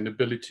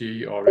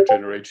sustainability or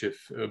regenerative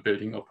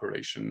building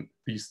operation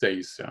these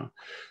days. Yeah.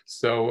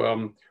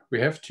 So we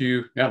have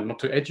to, not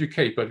to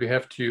educate, but we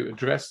have to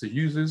address the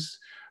users,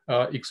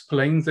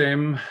 explain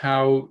them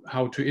how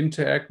to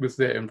interact with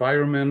their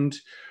environment,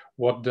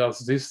 what does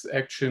this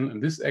action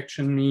and this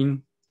action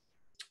mean,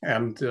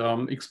 and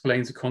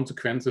explain the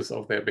consequences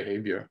of their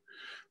behavior.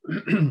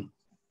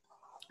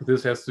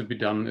 This has to be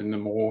done in a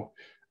more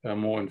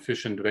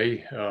efficient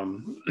way,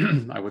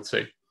 I would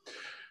say.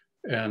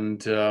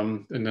 And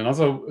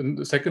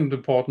the second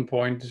important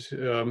point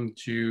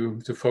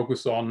to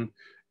focus on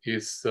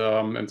is,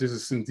 and this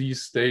is in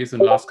these days, in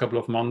the last couple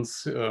of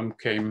months,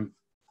 came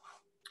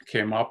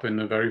up in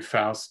a very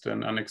fast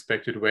and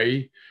unexpected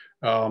way.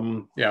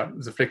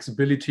 The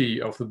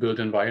flexibility of the built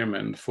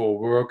environment for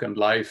work and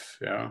life.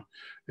 Yeah,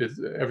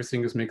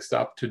 everything is mixed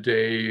up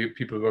today.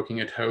 People working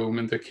at home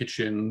in their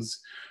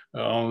kitchens.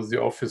 The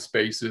office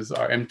spaces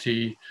are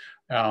empty.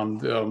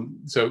 And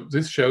so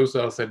this shows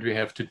us that we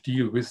have to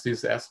deal with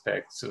these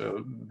aspects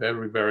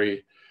very,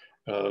 very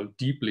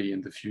deeply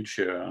in the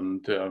future.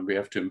 And we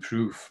have to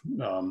improve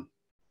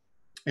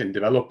in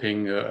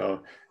developing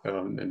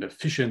an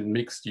efficient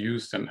mixed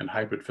use and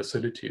hybrid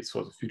facilities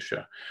for the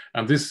future.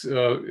 And this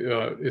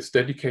is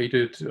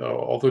dedicated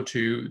also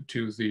to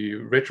the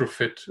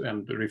retrofit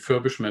and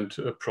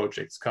refurbishment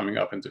projects coming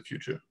up in the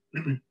future.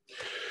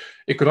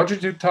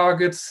 Ecological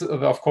targets,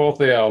 of course,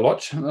 there are a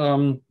lot.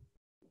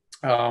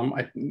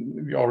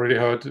 We already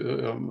heard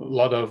a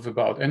lot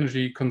about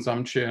energy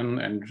consumption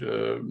and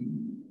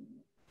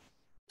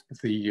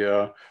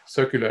the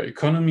circular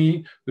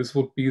economy. This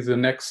would be the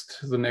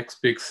next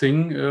big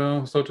thing,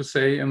 so to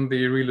say, in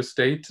the real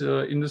estate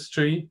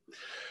industry.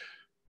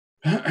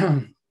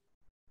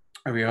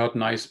 We heard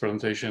nice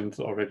presentations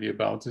already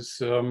about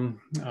this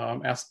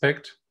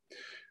aspect.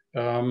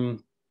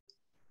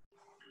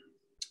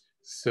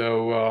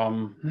 So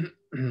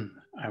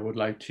I would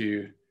like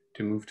to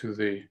move to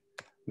the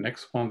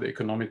next one, the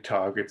economic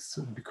targets,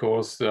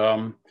 because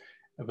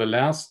the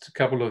last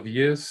couple of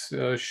years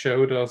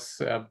showed us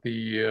at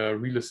the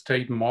real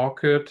estate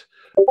market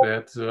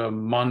that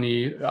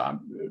money,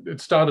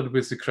 it started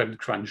with the credit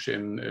crunch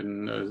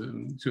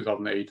in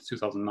 2008,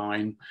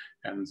 2009,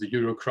 and the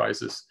Euro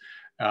crisis.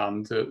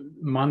 And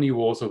money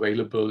was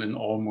available in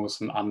almost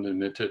an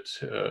unlimited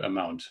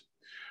amount.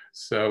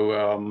 So,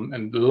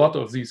 and a lot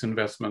of these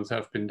investments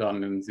have been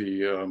done in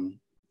the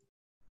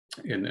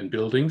in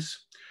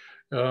buildings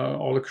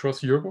all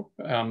across Europe,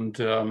 and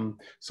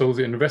so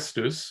the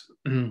investors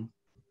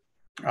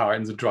are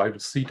in the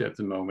driver's seat at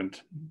the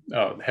moment.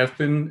 Have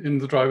been in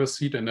the driver's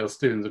seat and are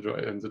still in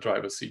the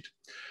driver's seat.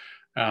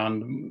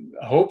 And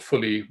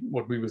hopefully,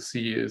 what we will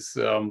see is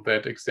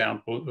that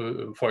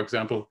example, for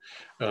example,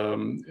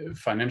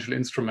 financial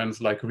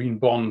instruments like green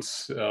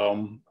bonds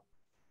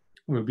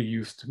will be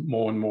used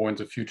more and more in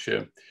the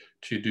future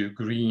to do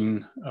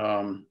green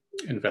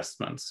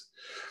investments.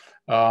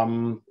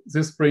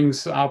 This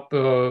brings up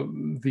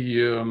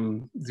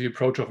the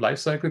approach of life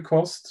cycle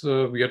costs.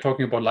 We are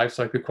talking about life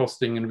cycle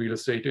costing in real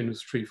estate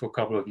industry for a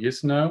couple of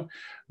years now,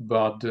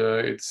 but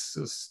it's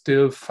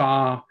still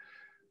far,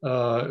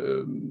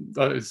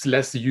 it's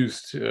less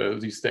used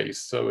these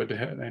days. So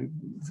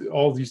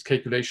all these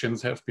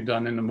calculations have been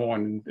done in a more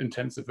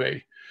intensive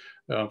way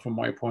from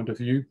my point of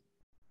view.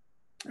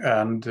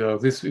 And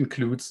this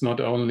includes not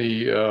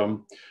only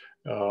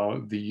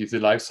the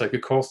life cycle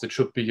cost. It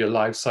should be a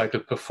life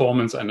cycle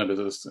performance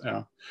analysis.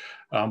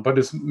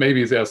 But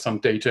maybe there's some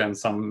data and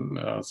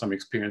some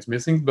experience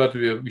missing, but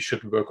we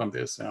should work on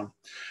this.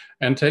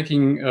 And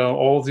taking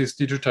all these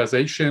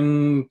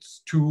digitization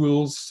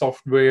tools,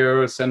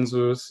 software,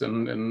 sensors,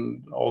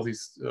 and all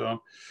these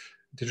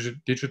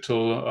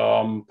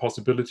digital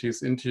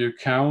possibilities into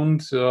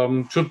account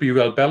should be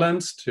well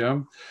balanced.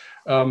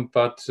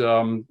 But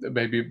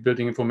maybe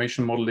building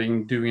information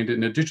modeling, doing it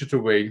in a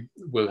digital way,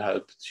 will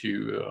help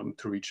to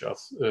reach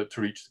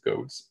the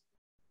goals.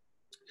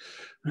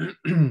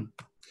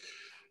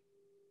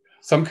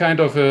 Some kind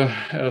of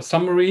a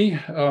summary.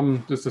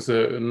 This is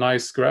a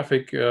nice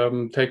graphic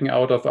taken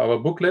out of our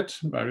booklet.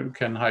 I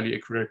can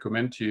highly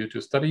recommend to you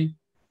to study.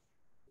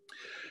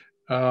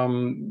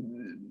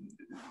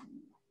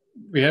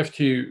 We have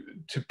to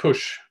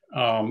push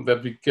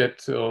that we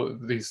get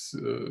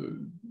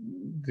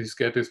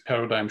this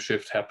paradigm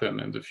shift happen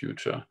in the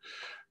future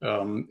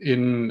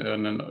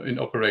in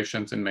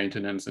operations, in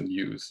maintenance and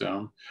use.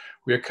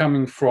 We are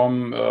coming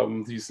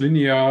from this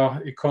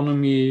linear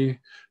economy.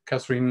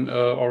 Catherine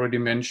already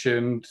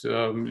mentioned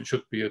it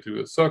should be a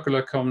circular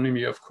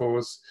economy, of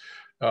course.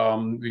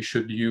 We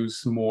should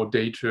use more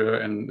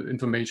data and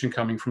information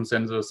coming from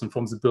sensors and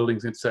from the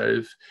buildings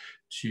itself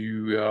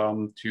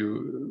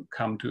to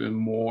come to a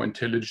more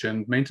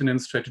intelligent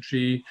maintenance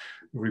strategy,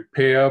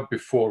 repair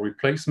before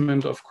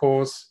replacement, of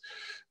course.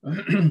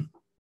 And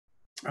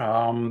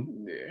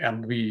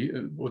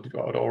what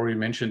I already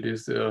mentioned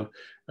is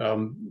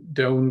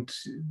don't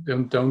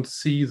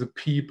see the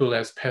people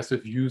as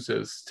passive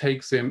users.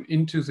 Take them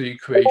into the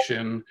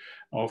equation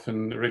of a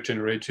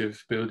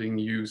regenerative building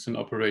use and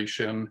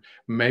operation.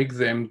 Make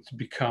them to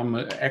become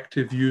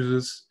active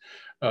users,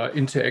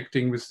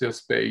 interacting with their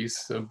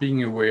space,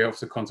 being aware of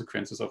the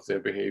consequences of their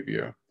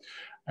behavior.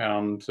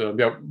 And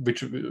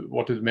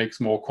what it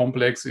makes more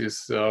complex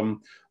is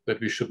that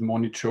we should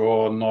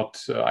monitor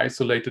not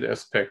isolated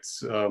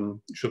aspects,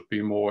 should be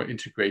more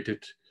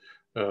integrated,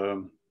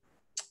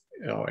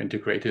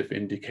 integrative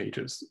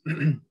indicators.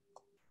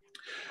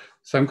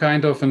 Some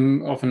kind of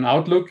an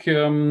outlook.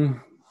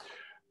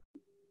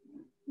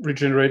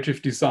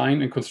 Regenerative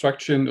design and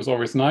construction is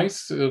always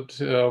nice, but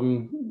a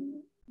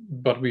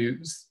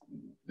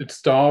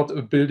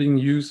building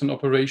use and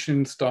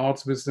operation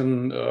starts with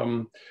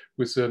a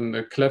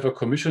clever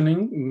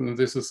commissioning.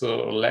 This is a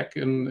lack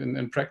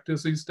in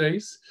practice these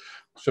days.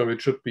 So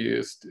it should be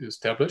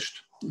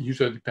established,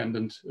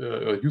 usage-dependent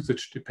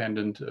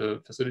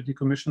facility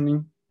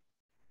commissioning.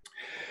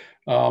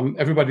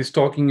 Everybody's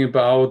talking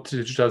about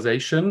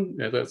digitization.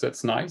 Yeah,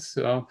 that's nice.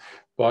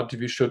 But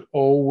we should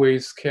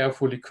always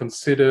carefully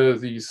consider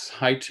these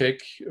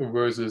high-tech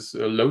versus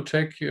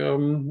low-tech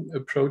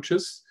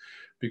approaches,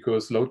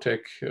 because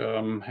low-tech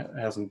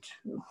hasn't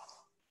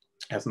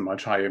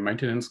much higher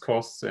maintenance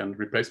costs and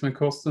replacement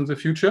costs in the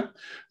future.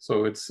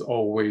 So it's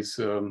always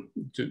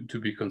to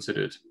be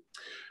considered,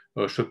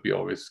 or should be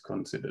always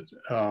considered.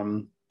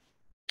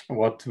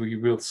 What we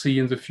will see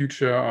in the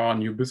future are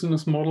new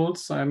business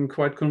models, I'm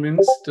quite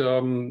convinced.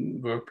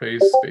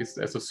 Workplace-based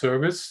as a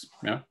service,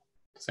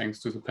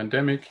 thanks to the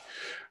pandemic.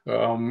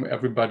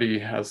 Everybody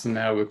has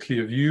now a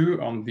clear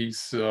view on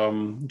these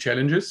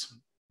challenges,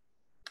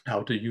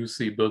 how to use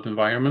the built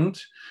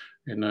environment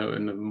in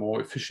a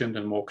more efficient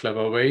and more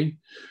clever way.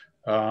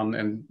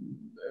 And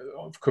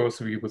of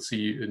course, we will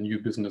see new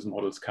business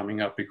models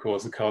coming up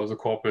because the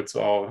corporates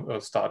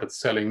are started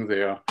selling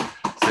their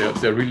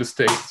real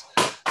estate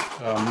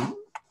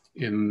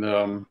in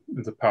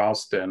the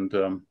past, and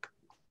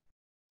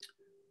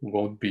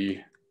won't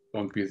be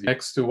the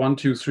next 1,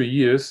 2, 3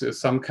 years is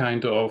some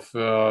kind of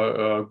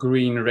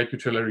green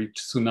regulatory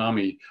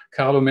tsunami.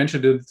 Carlo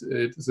mentioned it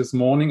this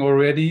morning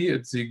already.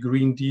 It's the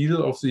Green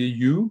Deal of the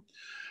EU,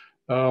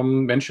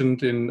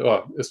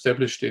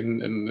 established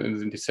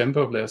in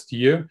December of last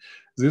year.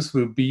 This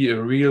will be a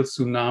real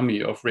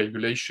tsunami of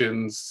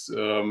regulations,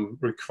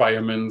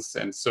 requirements,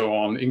 and so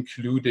on,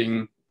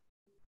 including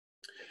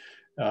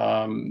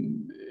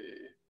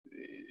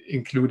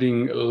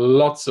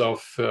lots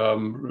of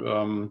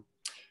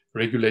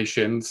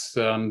regulations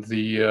and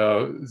the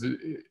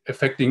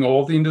affecting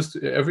all the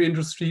industry, every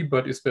industry,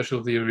 but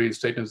especially the real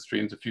estate industry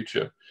in the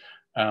future.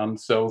 And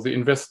so the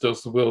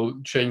investors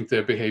will change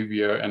their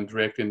behavior and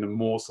react in a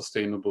more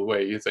sustainable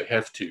way if they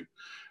have to.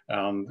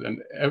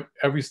 And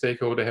every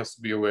stakeholder has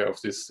to be aware of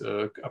this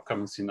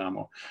upcoming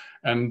scenario.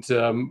 And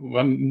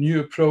one new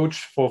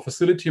approach for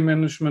facility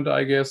management,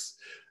 I guess,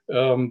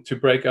 to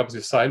break up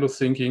the silo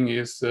thinking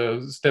is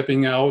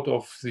stepping out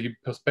of the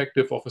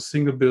perspective of a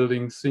single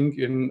building, think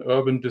in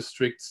urban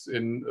districts,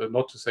 in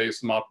not to say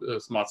smart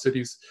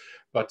cities,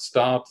 but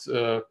start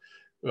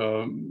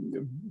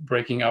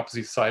breaking up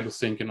the silo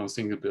thinking on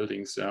single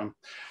buildings.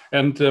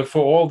 And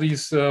for all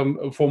these,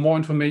 for more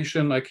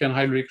information, I can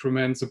highly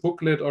recommend the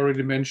booklet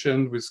already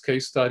mentioned with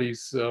case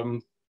studies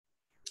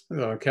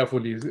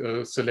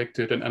carefully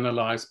selected and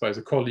analyzed by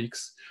the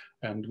colleagues,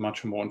 and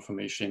much more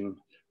information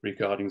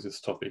regarding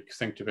this topic.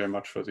 Thank you very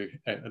much for the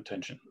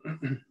attention.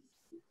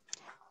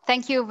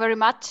 Thank you very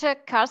much,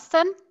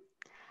 Carsten.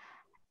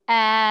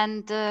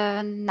 And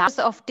now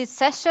of this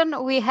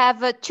session, we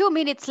have 2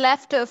 minutes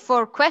left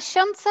for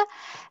questions.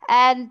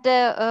 And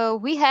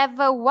we have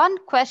one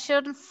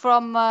question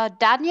from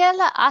Daniel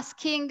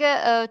asking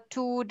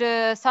to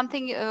the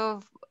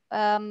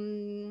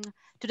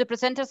to the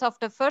presenters of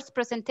the first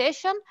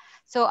presentation.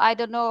 So I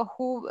don't know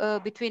who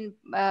between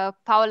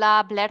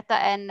Paola, Blerta,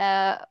 and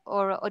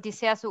or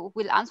Odysseas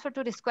will answer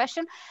to this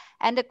question.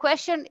 And the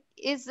question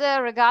is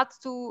regards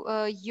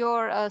to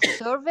your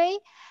survey.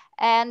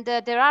 And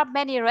there are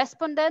many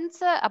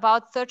respondents,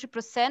 about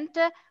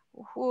 30%,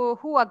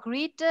 who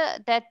agreed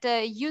that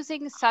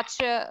using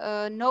such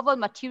novel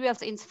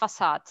materials in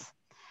facades.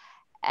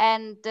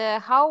 And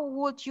how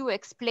would you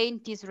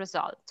explain this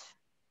result?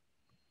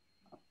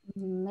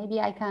 Maybe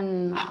I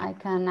can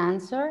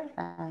answer,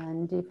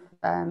 and if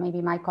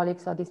maybe my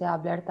colleagues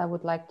Odysseas, Blerta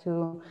would like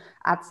to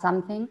add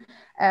something.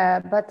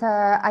 But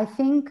I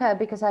think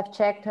because I've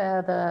checked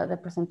the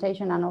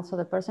presentation and also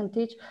the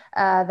percentage,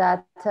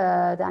 that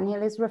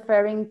Daniel is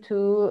referring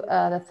to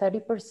the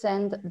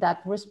 30%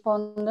 that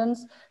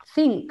respondents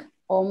think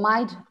or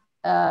might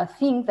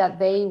think that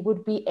they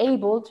would be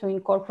able to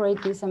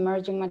incorporate these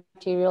emerging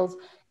materials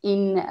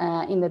in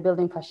the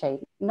building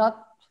facade,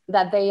 not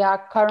that they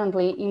are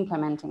currently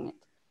implementing it.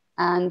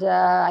 And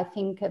I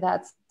think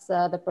that's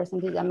the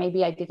percentage that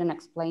maybe I didn't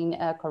explain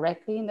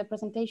correctly in the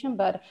presentation,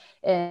 but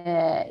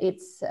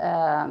it's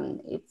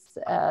the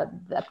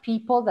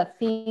people that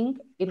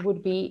think it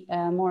would be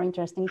more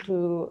interesting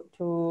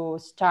to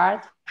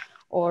start,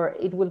 or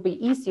it will be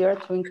easier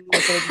to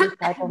incorporate this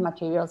type of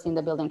materials in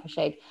the building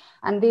facade.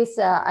 And this,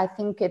 I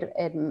think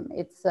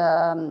it's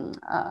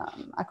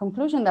a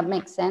conclusion that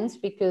makes sense,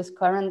 because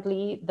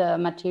currently the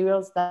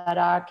materials that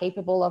are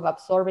capable of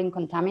absorbing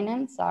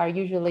contaminants are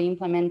usually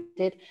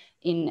implemented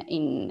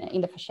in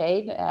the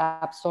facade,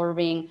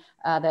 absorbing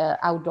the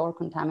outdoor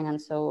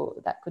contaminants. So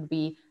that could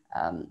be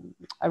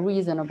a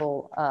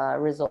reasonable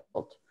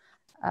result.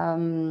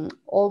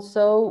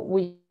 Also,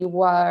 we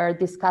were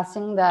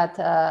discussing that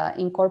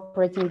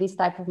incorporating this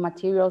type of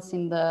materials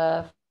in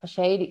the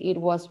facade, it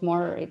was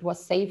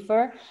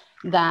safer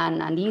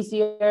and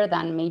easier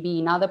than maybe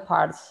in other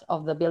parts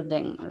of the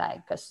building,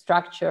 like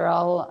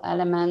structural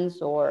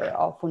elements or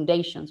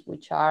foundations,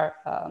 which are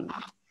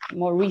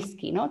more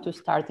risky, to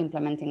start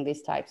implementing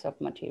these types of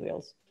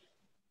materials.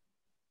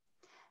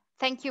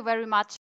 Thank you very much.